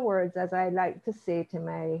 In other words, as I like to say to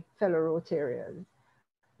my fellow Rotarians,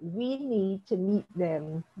 we need to meet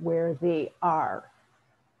them where they are,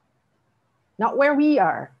 not where we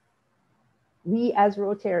are. We as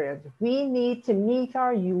Rotarians, we need to meet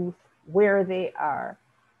our youth where they are.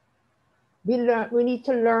 We need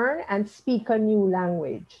to learn and speak a new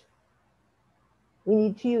language. We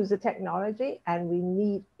need to use the technology and we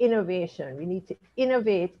need innovation. We need to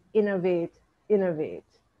innovate, innovate, innovate.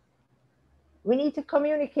 We need to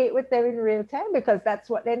communicate with them in real time because that's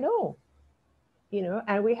what they know,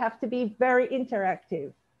 and we have to be very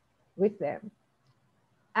interactive with them.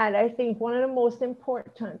 And I think one of the most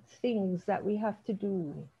important things that we have to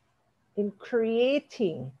do in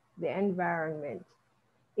creating the environment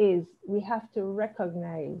is we have to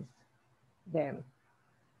recognize them.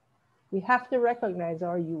 We have to recognize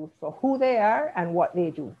our youth for who they are and what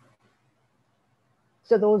they do.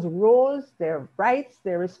 So those roles, their rights,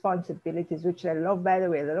 their responsibilities, which I love, by the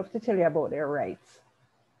way, I love to tell you about their rights.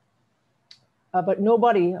 But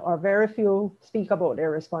nobody or very few speak about their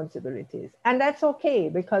responsibilities. And that's okay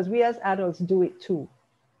because we as adults do it too.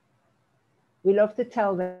 We love to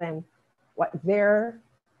tell them what their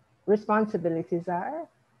responsibilities are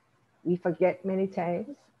We forget many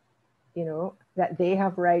times, that they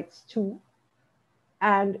have rights too.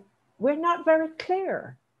 And we're not very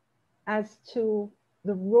clear as to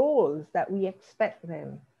the roles that we expect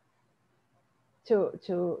them to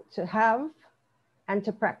have and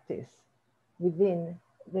to practice within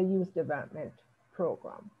the youth development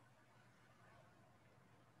program.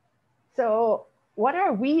 So what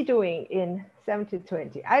are we doing in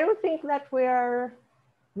 7020? I don't think that we're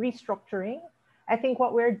restructuring. I think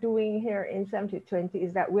what we're doing here in 7020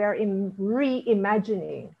 is that we're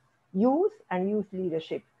reimagining youth and youth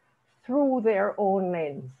leadership through their own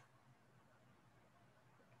lens.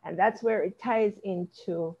 And that's where it ties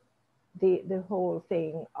into the whole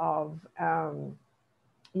thing of,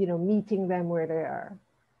 meeting them where they are.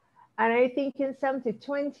 And I think in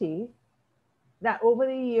 7020, that over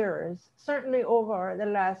the years, certainly over the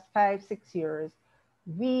last 5-6 years,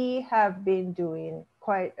 we have been doing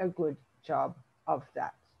quite a good job of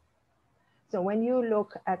that. So when you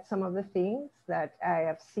look at some of the things that I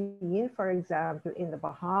have seen, for example, in the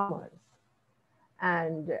Bahamas,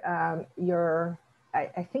 and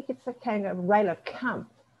I think it's a kind of Ryla camp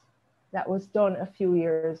that was done a few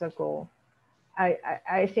years ago.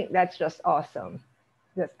 I think that's just awesome.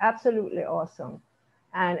 That's absolutely awesome.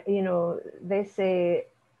 And, they say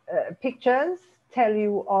pictures tell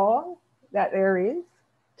you all that there is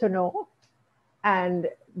to know. And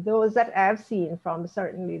those that I've seen from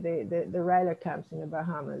certainly the Ryla camps in the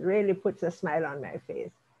Bahamas really puts a smile on my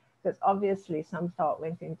face. Because obviously some thought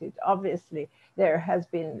went into it. Obviously there has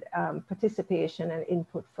been participation and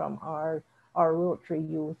input from our Rotary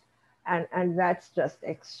youth. And that's just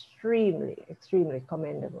extremely, extremely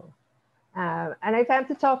commendable. And if I have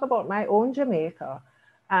to talk about my own Jamaica,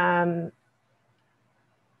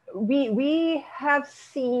 we have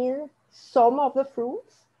seen some of the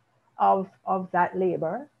fruits of that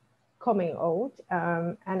labor coming out.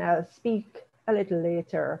 And I'll speak a little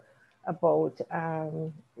later about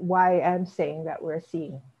why I'm saying that we're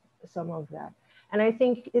seeing some of that. And I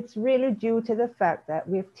think it's really due to the fact that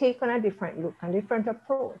we've taken a different look and different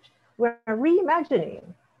approach. We're reimagining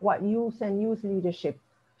what youth and youth leadership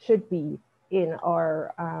should be in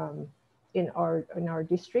our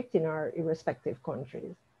district, in our respective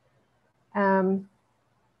countries. Some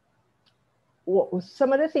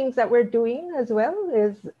of the things that we're doing as well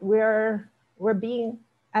is we're being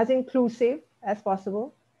as inclusive as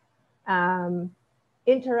possible.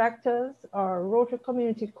 Interactors, our Rotary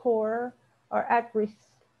Community Corps, our at-risk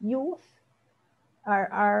youth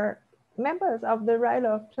are members of the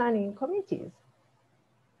Ryla planning committees.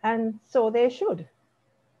 And so they should.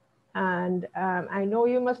 And I know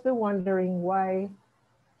you must be wondering why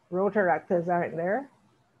Rotaractors aren't there.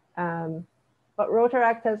 But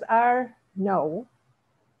Rotaractors are now,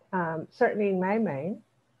 certainly in my mind,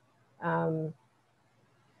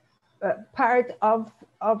 part of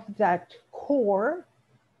that core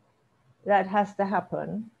that has to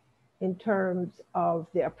happen in terms of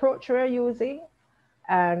the approach we're using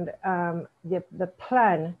and the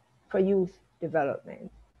plan for youth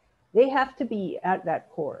development. They have to be at that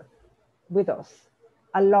core with us,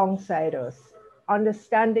 alongside us,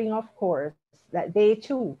 understanding, of course, that they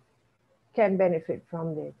too can benefit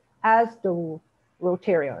from it, as do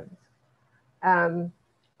Rotarians.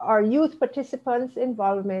 Our youth participants'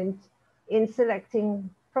 involvement in selecting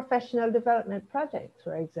professional development projects,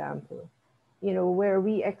 for example, where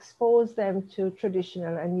we expose them to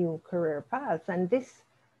traditional and new career paths. And this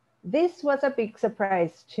was a big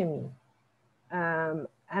surprise to me.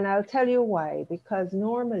 And I'll tell you why, because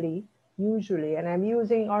normally, usually, and I'm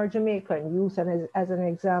using our Jamaican youth as an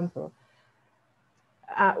example,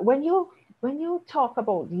 when you talk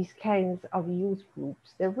about these kinds of youth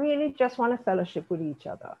groups, they really just want to fellowship with each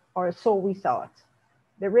other, or so we thought.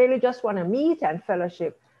 They really just want to meet and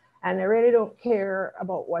fellowship, and they really don't care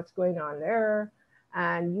about what's going on there.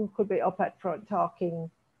 And you could be up at front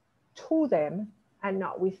talking to them and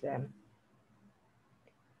not with them.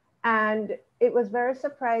 And it was very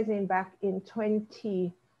surprising back in on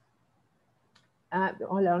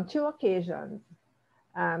 2 occasions,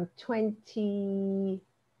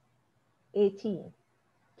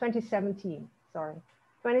 2017,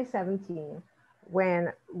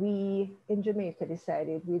 when we in Jamaica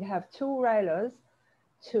decided we'd have 2 Rylas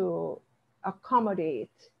to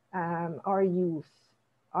accommodate our youth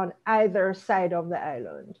on either side of the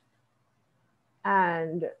island.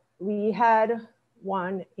 And we had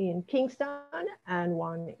one in Kingston and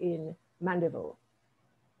one in Mandeville.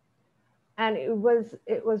 And it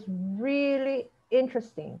was really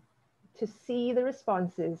interesting to see the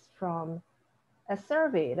responses from a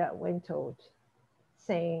survey that went out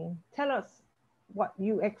saying, tell us what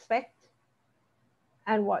you expect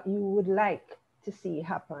and what you would like to see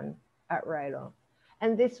happen at RILO.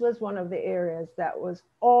 And this was one of the areas that was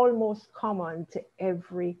almost common to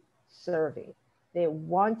every survey. They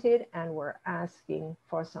wanted and were asking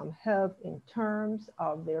for some help in terms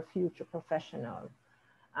of their future professional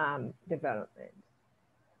development.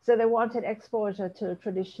 So they wanted exposure to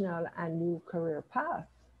traditional and new career paths,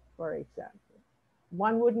 for example.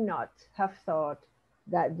 One would not have thought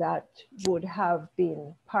that that would have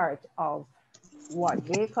been part of what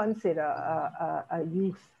they consider a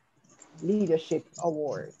youth leadership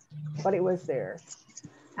award, but it was there.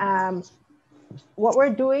 What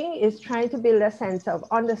we're doing is trying to build a sense of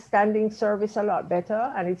understanding service a lot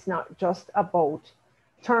better, and it's not just about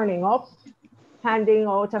turning up, handing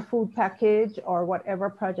out a food package or whatever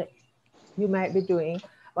project you might be doing,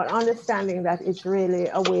 but understanding that it's really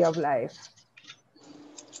a way of life.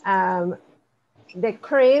 They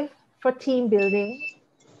crave for team building,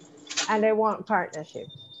 and they want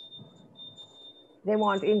partnerships. They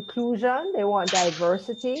want inclusion, they want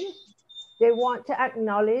diversity, they want to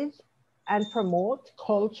acknowledge and promote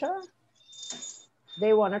culture.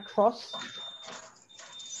 They want to trust,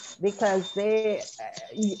 because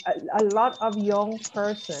a lot of young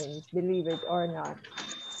persons, believe it or not,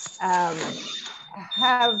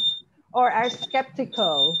 have or are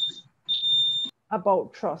skeptical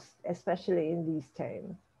about trust, especially in these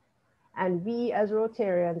times. And we as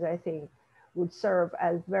Rotarians, I think, would serve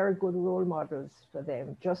as very good role models for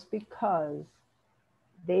them, just because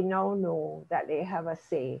they now know that they have a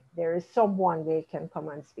say. There is someone they can come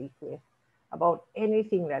and speak with about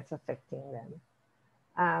anything that's affecting them.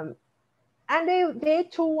 And they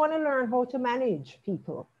too want to learn how to manage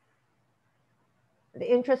people.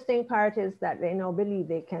 The interesting part is that they now believe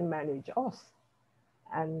they can manage us.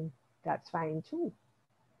 And that's fine too,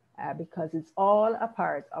 because it's all a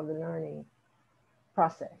part of the learning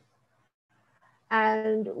process.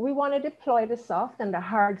 And we want to deploy the soft and the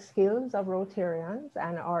hard skills of Rotarians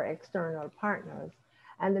and our external partners.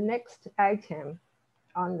 And the next item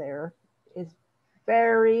on there is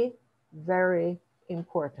very, very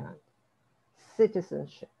important: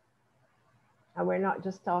 citizenship. And we're not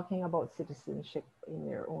just talking about citizenship in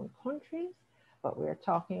their own countries, but we're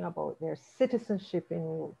talking about their citizenship in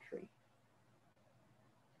Rotary.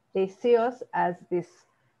 They see us as this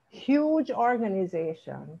huge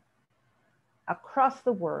organization across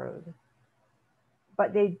the world,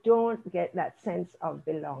 but they don't get that sense of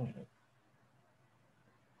belonging.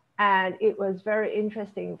 And it was very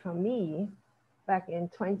interesting for me back in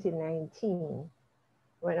 2019,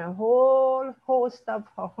 when a whole host of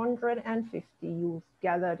 150 youth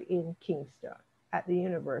gathered in Kingston at the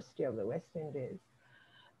University of the West Indies.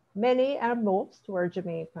 Many and most were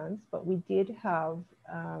Jamaicans, but we did have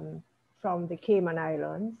from the Cayman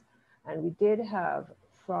Islands, and we did have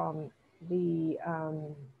from the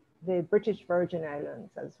British Virgin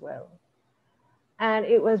Islands as well. And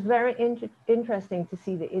it was very interesting to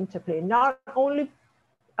see the interplay, not only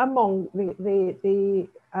among the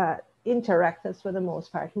interactors for the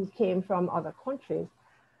most part who came from other countries,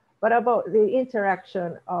 but about the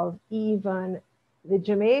interaction of even the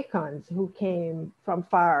Jamaicans who came from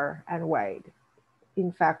far and wide.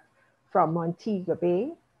 In fact, from Montego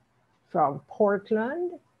Bay, from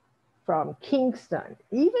Portland, from Kingston,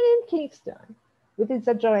 even in Kingston, with its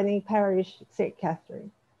adjoining parish, St.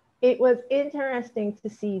 Catherine. It was interesting to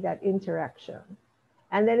see that interaction.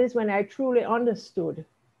 And that is when I truly understood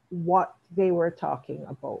what they were talking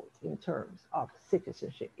about in terms of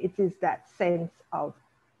citizenship. It is that sense of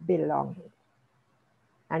belonging.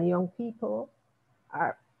 And young people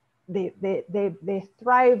are, they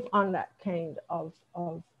thrive on that kind of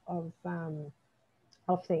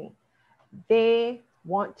thing. They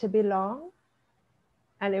want to belong,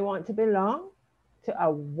 and they want to belong to a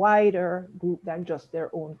wider group than just their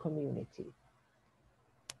own community.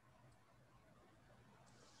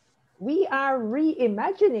 We are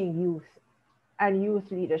reimagining youth and youth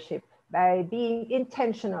leadership by being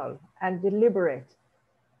intentional and deliberate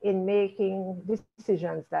in making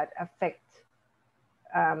decisions that affect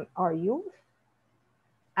our youth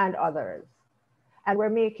and others. And we're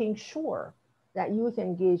making sure that youth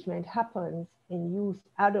engagement happens in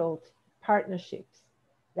youth-adult partnerships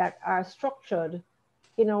that are structured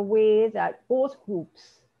in a way that both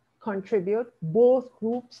groups contribute, both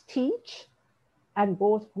groups teach, and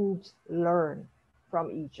both groups learn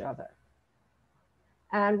from each other.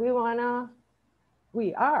 And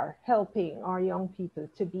we are helping our young people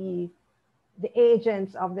to be the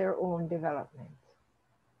agents of their own development.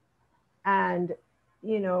 And,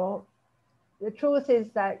 you know, the truth is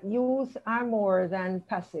that youth are more than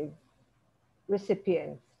passive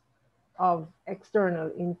recipients of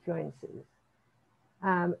external influences.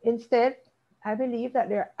 Instead, I believe that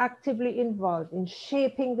they're actively involved in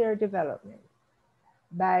shaping their development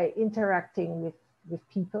by interacting with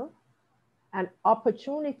people, and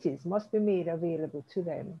opportunities must be made available to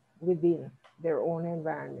them within their own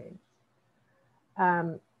environment.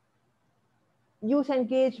 Youth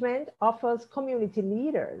engagement offers community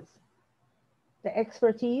leaders the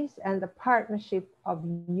expertise and the partnership of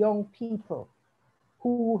young people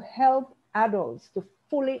who help adults to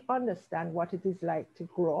fully understand what it is like to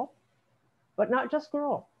grow up, but not just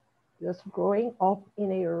grow up, just growing up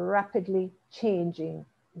in a rapidly changing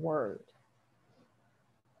world.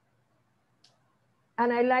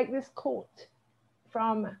 And I like this quote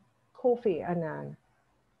from Kofi Annan.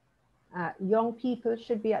 Young people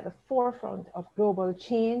should be at the forefront of global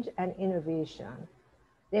change and innovation.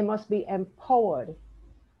 They must be empowered.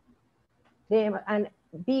 And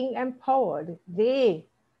being empowered, they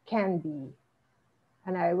can be,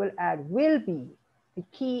 and I will add, will be, the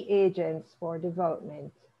key agents for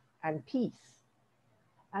development and peace.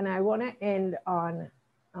 And I want to end on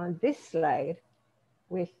this slide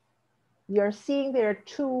with, you're seeing there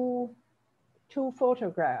two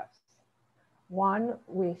photographs. One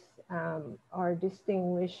with our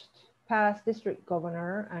distinguished past district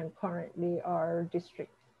governor and currently our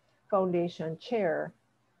district foundation chair.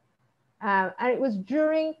 And it was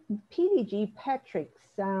during PDG Patrick's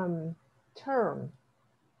term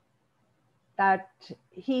that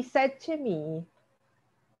he said to me,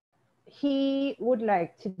 he would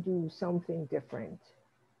like to do something different,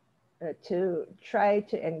 to try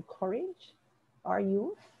to encourage our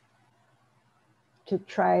youth, to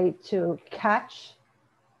try to catch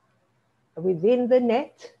within the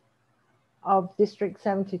net of District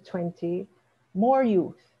 7020 more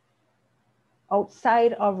youth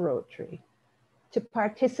outside of Rotary to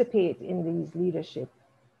participate in these leadership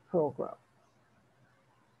programs.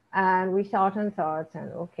 And we thought and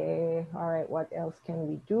okay, all right, what else can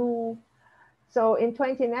we do? So in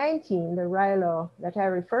 2019, the RILA that I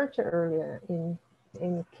referred to earlier in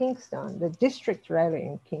Kingston, the district RILA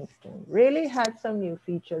in Kingston, really had some new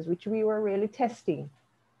features which we were really testing.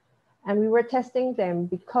 And we were testing them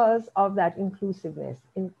because of that inclusiveness,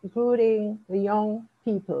 including the young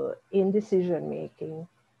people in decision-making,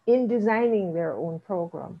 in designing their own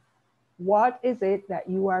program. What is it that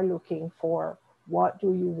you are looking for? What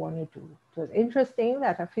do you want to do? It was interesting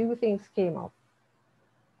that a few things came up.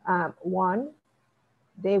 One,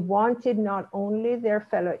 they wanted not only their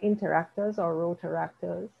fellow interactors or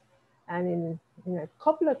Rotaractors, and in a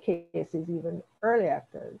couple of cases, even early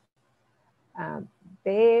actors,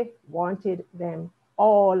 they wanted them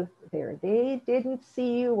all there. They didn't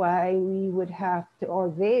see why we would have to, or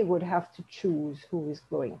they would have to choose who is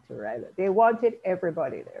going to RILA. They wanted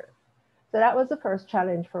everybody there. So that was the first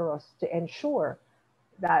challenge for us, to ensure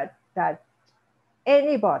that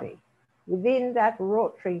anybody within that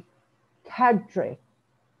Rotary cadre,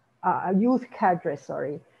 youth cadre,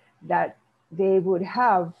 sorry, that they would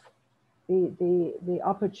have the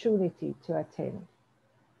opportunity to attend.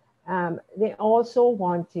 They also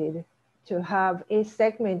wanted to have a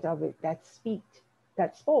segment of it that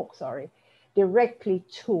spoke directly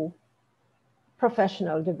to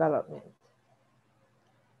professional development.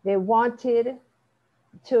 They wanted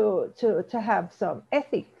to have some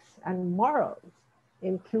ethics and morals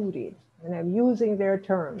included, and I'm using their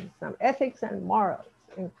terms, some ethics and morals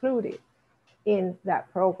included in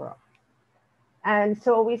that program. And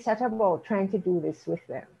so we set about trying to do this with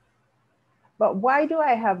them. But why do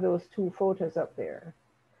I have those two photos up there?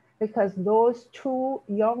 Because those two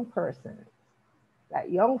young persons, that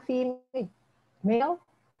young female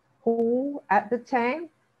who at the time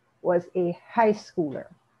was a high schooler,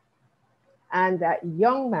 and that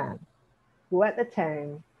young man who at the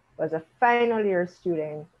time was a final year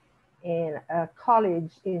student in a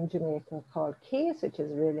college in Jamaica called Case, which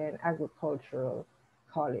is really an agricultural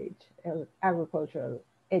college, agricultural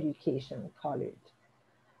education college.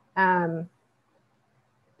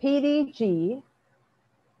 PDG,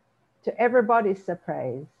 to everybody's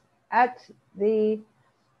surprise, at the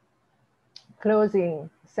closing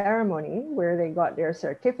ceremony where they got their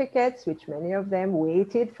certificates, which many of them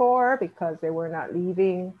waited for because they were not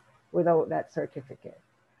leaving without that certificate,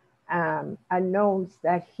 announced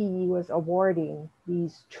that he was awarding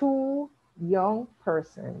these two young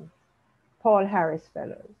persons Paul Harris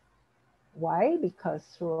Fellows. Why? Because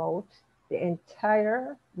throughout the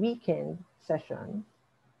entire weekend session,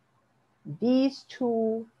 these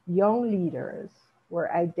two young leaders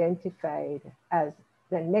were identified as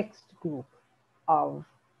the next group of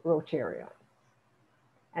Rotarians.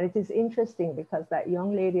 And it is interesting because that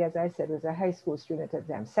young lady, as I said, was a high school student at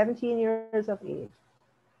the time, 17 years of age.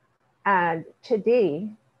 And today,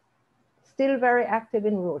 still very active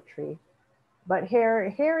in Rotary. But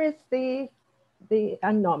here is the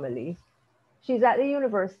anomaly. She's at the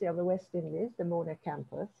University of the West Indies, the Mona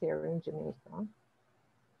campus here in Jamaica,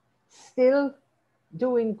 still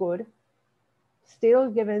doing good, still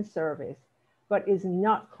giving service, but is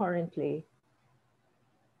not currently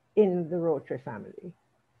in the Rotary family.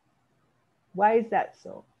 Why is that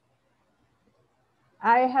so?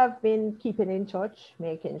 I have been keeping in touch,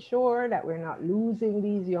 making sure that we're not losing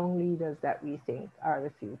these young leaders that we think are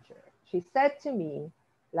the future. She said to me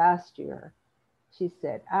last year, she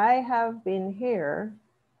said, I have been here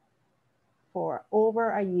for over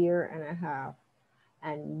a year and a half,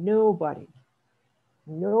 and nobody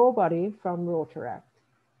from Rotaract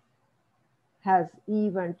has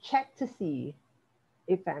even checked to see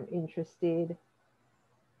if I'm interested,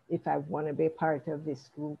 if I want to be part of this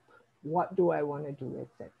group, what do I want to do,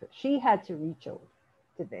 etc. She had to reach out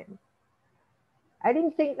to them. I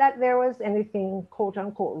didn't think that there was anything quote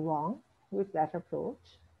unquote wrong with that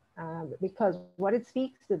approach, because what it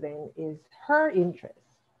speaks to them is her interest,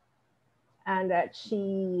 and that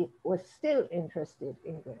she was still interested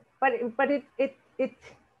in them. But it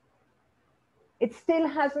still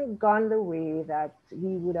hasn't gone the way that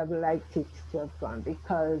we would have liked it to have gone,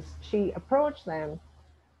 because she approached them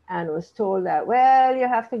and was told that, well, you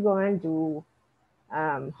have to go and do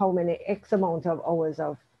how many X amount of hours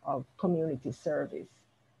of community service.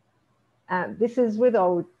 This is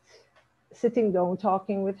without sitting down,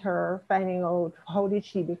 talking with her, finding out how did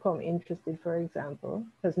she become interested, for example,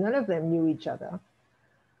 because none of them knew each other.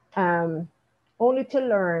 Only to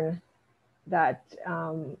learn that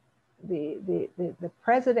the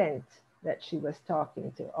president that she was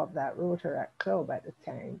talking to of that Rotaract Club at the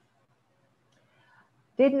time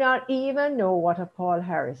did not even know what a Paul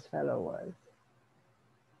Harris Fellow was.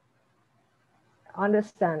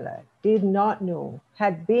 Understand that, did not know,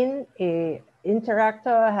 had been a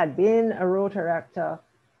interactor, had been a Rotaractor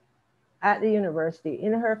at the university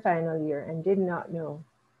in her final year and did not know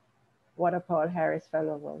what a Paul Harris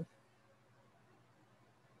Fellow was.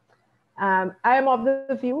 I am of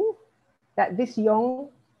the view that this young,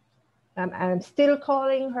 I'm still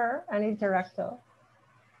calling her an interactor,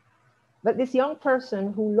 but this young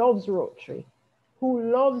person who loves Rotary,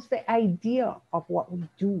 who loves the idea of what we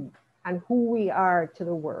do and who we are to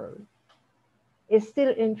the world, is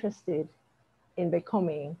still interested in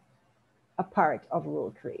becoming a part of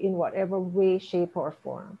Rotary in whatever way, shape, or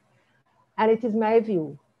form. And it is my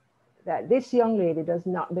view that this young lady does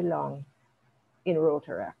not belong in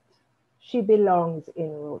Rotaract. She belongs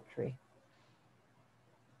in Rotary.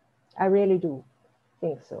 I really do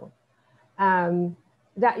think so.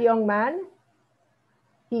 That young man,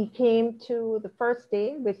 he came to the first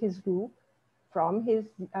day with his group from his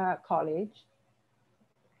college,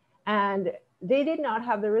 and they did not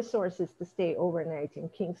have the resources to stay overnight in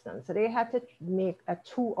Kingston. So they had to make a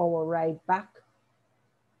 2-hour ride back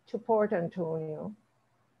to Port Antonio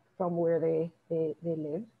from where they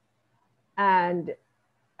live. And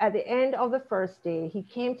at the end of the first day, he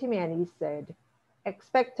came to me and he said,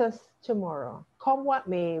 expect us tomorrow. Come what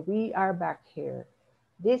may, we are back here.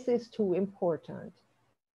 This is too important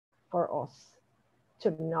for us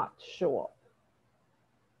to not show up.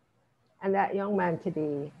 And that young man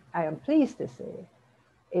today, I am pleased to say,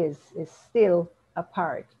 is still a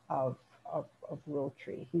part of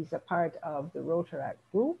Rotary. He's a part of the Rotaract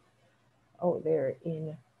group out there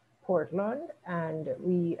in Portland, and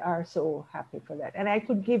we are so happy for that. And I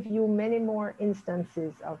could give you many more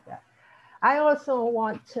instances of that. I also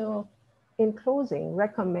want to, in closing,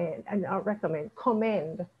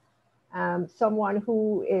 commend someone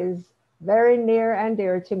who is very near and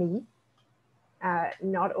dear to me,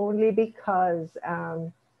 not only because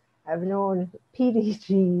I've known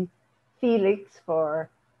PDG Felix for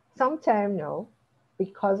some time now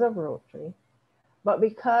because of Rotary, but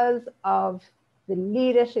because of the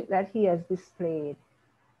leadership that he has displayed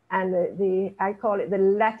and I call it the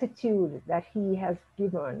latitude that he has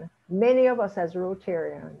given many of us as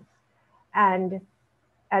Rotarians, and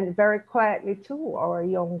very quietly too, our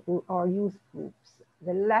youth groups,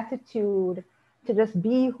 the latitude to just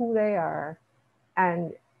be who they are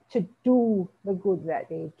and to do the good that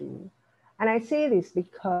they do. And I say this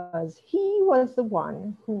because he was the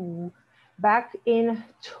one who back in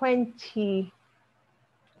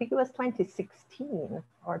 2016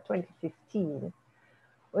 or 2015,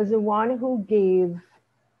 was the one who gave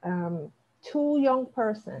 2 young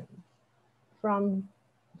persons from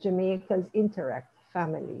Jamaica's Interact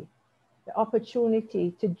family the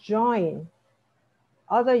opportunity to join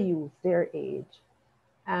other youth their age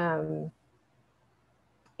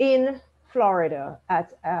in Florida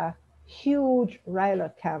at a huge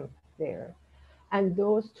RILA camp there. And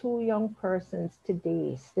those two young persons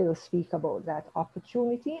today still speak about that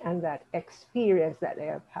opportunity and that experience that they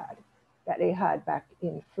have had, that they had back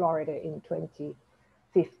in Florida in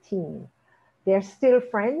 2015. They're still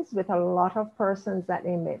friends with a lot of persons that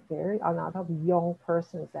they met there, a lot of young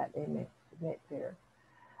persons that they met there.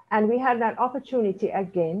 And we had that opportunity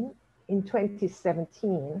again in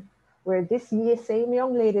 2017, where this same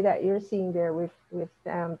young lady that you're seeing there with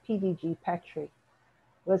PDG Patrick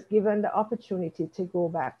was given the opportunity to go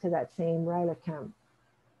back to that same RILA camp.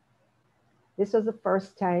 This was the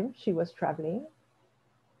first time she was traveling,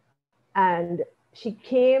 and she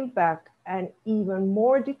came back an even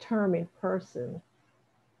more determined person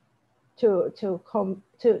to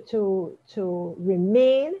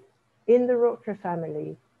remain in the Rotary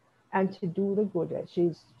family and to do the good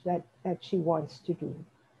that she wants to do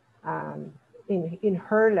in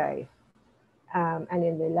her life and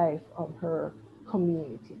in the life of her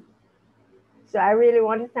community. So I really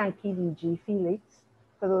want to thank PDG Felix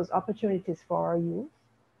for those opportunities for our youth.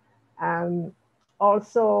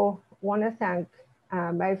 Also want to thank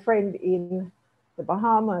my friend in the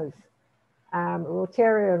Bahamas,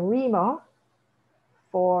 Rotarian Rima,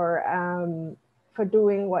 for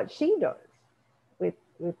doing what she does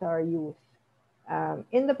with our youth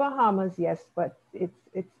in the Bahamas, yes, but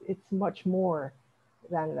it's much more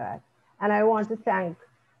than that. And I want to thank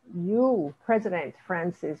you, President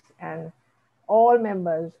Francis, and all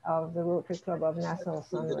members of the Rotary Club of Nassau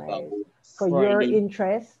Sunrise for your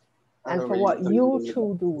interest and for what you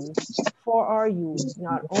two do for our youth,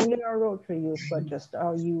 not only our Rotary youth, but just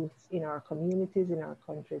our youth in our communities, in our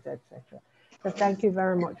countries, etc. So thank you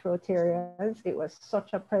very much, Rotarians. It was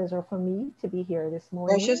such a pleasure for me to be here this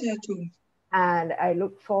morning. And I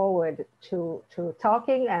look forward to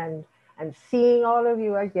talking and seeing all of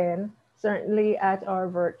you again, certainly at our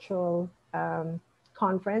virtual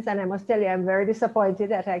conference. And I must tell you, I'm very disappointed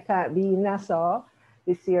that I can't be in Nassau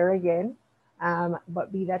this year again.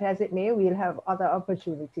 But be that as it may, we'll have other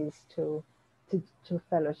opportunities to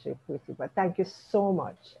fellowship with you. But thank you so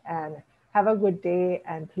much and have a good day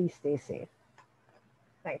and please stay safe.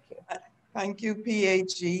 Thank you. Thank you,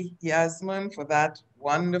 PhD Yasmine, for that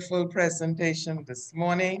wonderful presentation this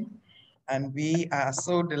morning. And we are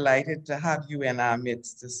so delighted to have you in our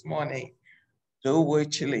midst this morning, though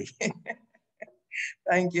virtually.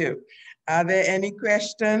 Thank you. Are there any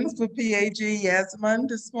questions for PhD Yasmine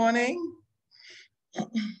this morning?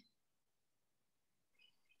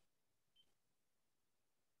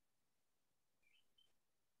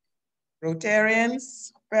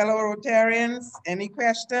 Rotarians, fellow Rotarians, any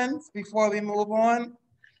questions before we move on?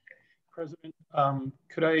 President,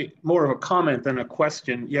 could I, more of a comment than a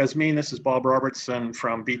question. Yasmine, this is Bob Robertson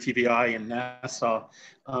from BTVI in Nassau.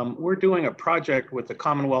 We're doing a project with the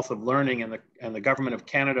Commonwealth of Learning and the Government of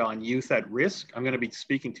Canada on youth at risk. I'm going to be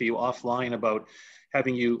speaking to you offline about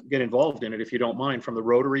having you get involved in it, if you don't mind, from the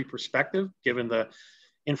Rotary perspective. Given the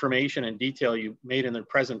information and detail you made in the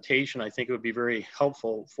presentation, I think it would be very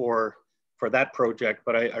helpful for that project.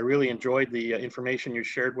 But I really enjoyed the information you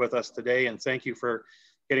shared with us today, and thank you for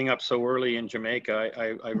getting up so early in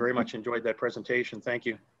Jamaica. I very much enjoyed that presentation. Thank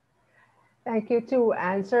you. Thank you too.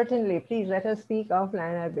 And certainly, please let us speak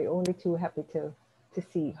offline. I'll be only too happy to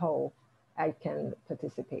see how I can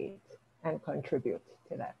participate and contribute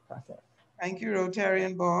to that process. Thank you,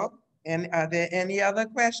 Rotarian Bob. And are there any other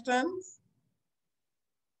questions?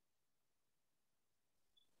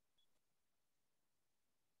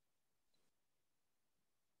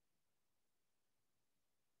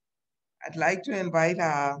 I'd like to invite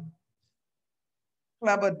our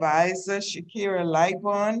club advisor, Shakira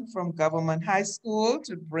Lightburn from Government High School,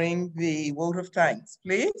 to bring the vote of thanks,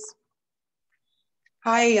 please.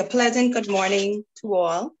 Hi, a pleasant good morning to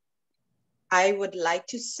all. I would like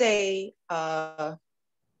to say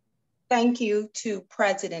thank you to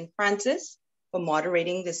President Francis for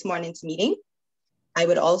moderating this morning's meeting. I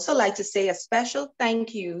would also like to say a special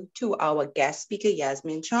thank you to our guest speaker,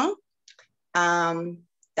 Yasmine Chong.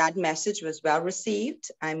 That message was well received.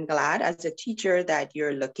 I'm glad as a teacher that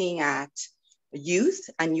you're looking at youth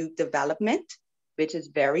and youth development, which is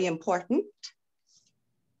very important.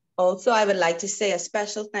 Also, I would like to say a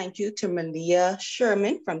special thank you to Malia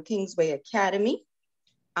Sherman from Kingsway Academy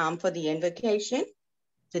for the invocation,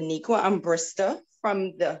 to Niqua Ambrista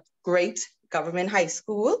from the great Government High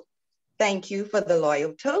School. Thank you for the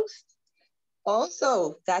loyal toast.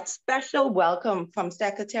 Also, that special welcome from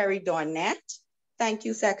Secretary Dornette. Thank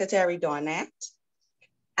you, Secretary Dornette.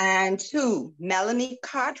 And to Melanie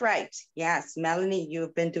Cartwright. Yes, Melanie,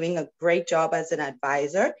 you've been doing a great job as an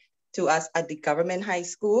advisor to us at the Government High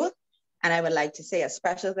School. And I would like to say a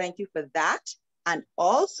special thank you for that, and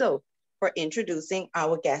also for introducing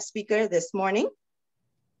our guest speaker this morning,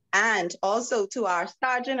 and also to our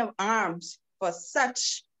Sergeant of Arms for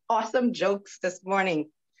such awesome jokes this morning.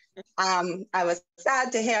 I was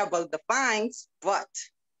sad to hear about the fines, but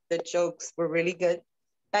the jokes were really good.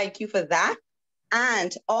 Thank you for that.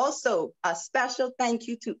 And also a special thank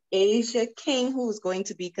you to Asia King, who's going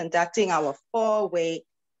to be conducting our 4-way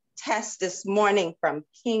test this morning from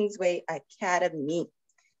Kingsway Academy.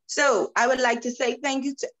 So I would like to say thank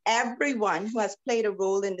you to everyone who has played a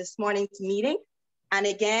role in this morning's meeting. And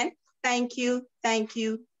again, thank you, thank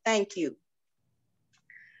you, thank you.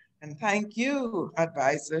 And thank you,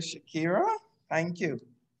 Advisor Shakira. Thank you.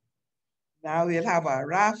 Now we'll have our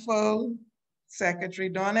raffle. Secretary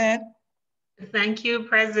Donette. Thank you,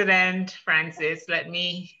 President Francis. Let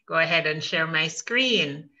me go ahead and share my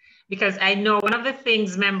screen, because I know one of the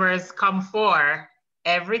things members come for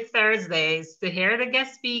every Thursday is to hear the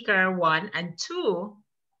guest speaker, 1, and 2,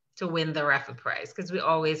 to win the raffle prize, because we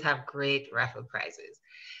always have great raffle prizes.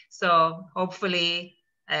 So hopefully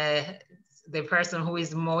the person who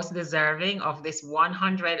is most deserving of this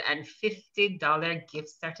 $150 gift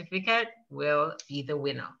certificate will be the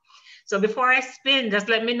winner. So before I spin, just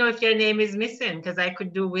let me know if your name is missing, because I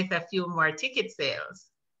could do with a few more ticket sales.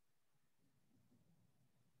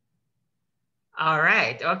 All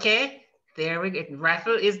right, okay. There we go.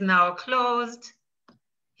 Raffle is now closed.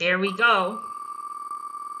 Here we go.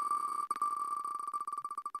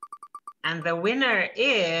 And the winner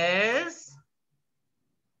is,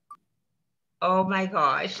 oh my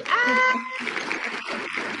gosh. Look,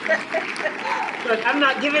 I'm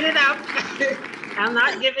not giving it up. I'm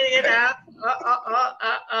not giving it up.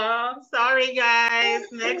 Sorry, guys.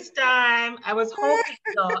 Next time. I was hoping,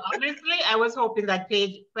 though, honestly, I was hoping that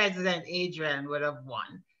President Adrian would have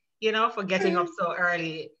won, you know, for getting up so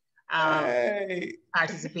early,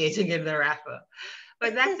 participating in the raffle.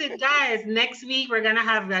 But that's it, guys. Next week, we're going to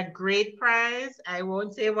have that great prize. I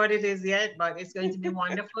won't say what it is yet, but it's going to be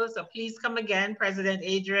wonderful. So please come again, President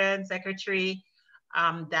Adrian, Secretary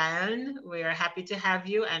Diane. We are happy to have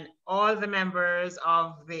you, and all the members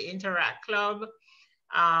of the Interact Club,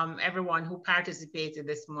 everyone who participated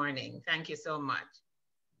this morning. Thank you so much.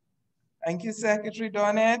 Thank you, Secretary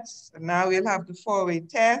Donette. Now we'll have the 4-way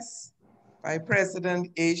test by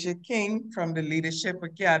President Asia King from the Leadership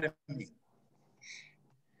Academy.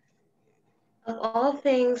 Of all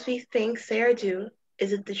things we think, say, or do,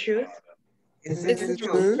 is it the truth? Is it the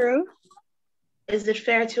truth? Is it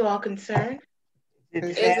fair to all concerned?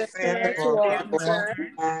 Is it fair to all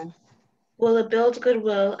concerned? Will it build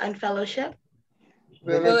goodwill and fellowship?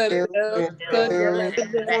 Will it build goodwill and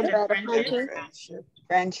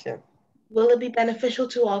friendship? Will it be beneficial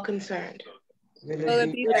to all concerned? Will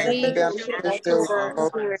it be beneficial to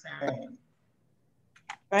all concerned?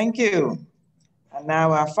 Thank you. And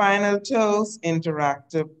now our final toast,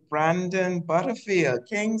 interactive, Brandon Butterfield,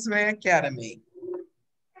 Kingsway Academy.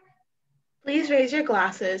 Please raise your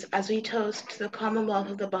glasses as we toast to the Commonwealth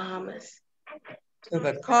of the Bahamas. To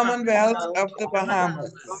the Commonwealth of the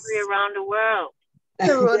Bahamas. Rotary around the world.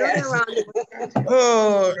 To Rotary around the world.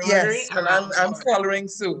 Oh, yes, and I'm following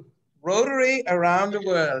suit. Rotary around the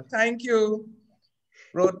world. Thank you,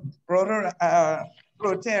 Rotarian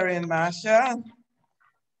Masha.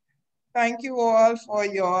 Thank you all for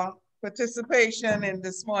your participation in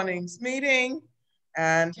this morning's meeting,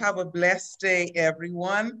 and have a blessed day,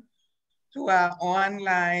 everyone. To our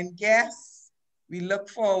online guests, we look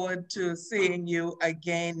forward to seeing you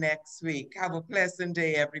again next week. Have a pleasant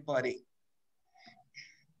day, everybody.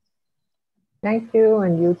 Thank you,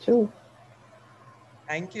 and you too.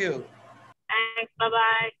 Thank you. Thanks,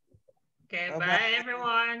 bye-bye. Okay, bye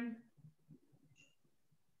everyone.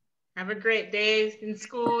 Have a great day in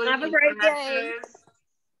school. Have a great day.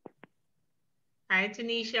 Hi,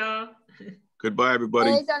 Tanisha. Goodbye,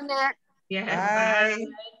 everybody. Hey, Donette. Yes, bye. bye.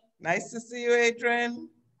 Nice to see you, Adrian.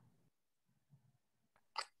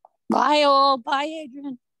 Bye, all. Bye,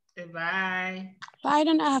 Adrian. Goodbye. Bye,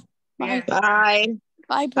 Donette. Bye. Yes. Bye.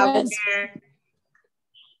 Bye, Prez.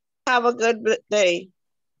 Have a good day.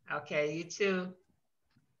 Okay, you too.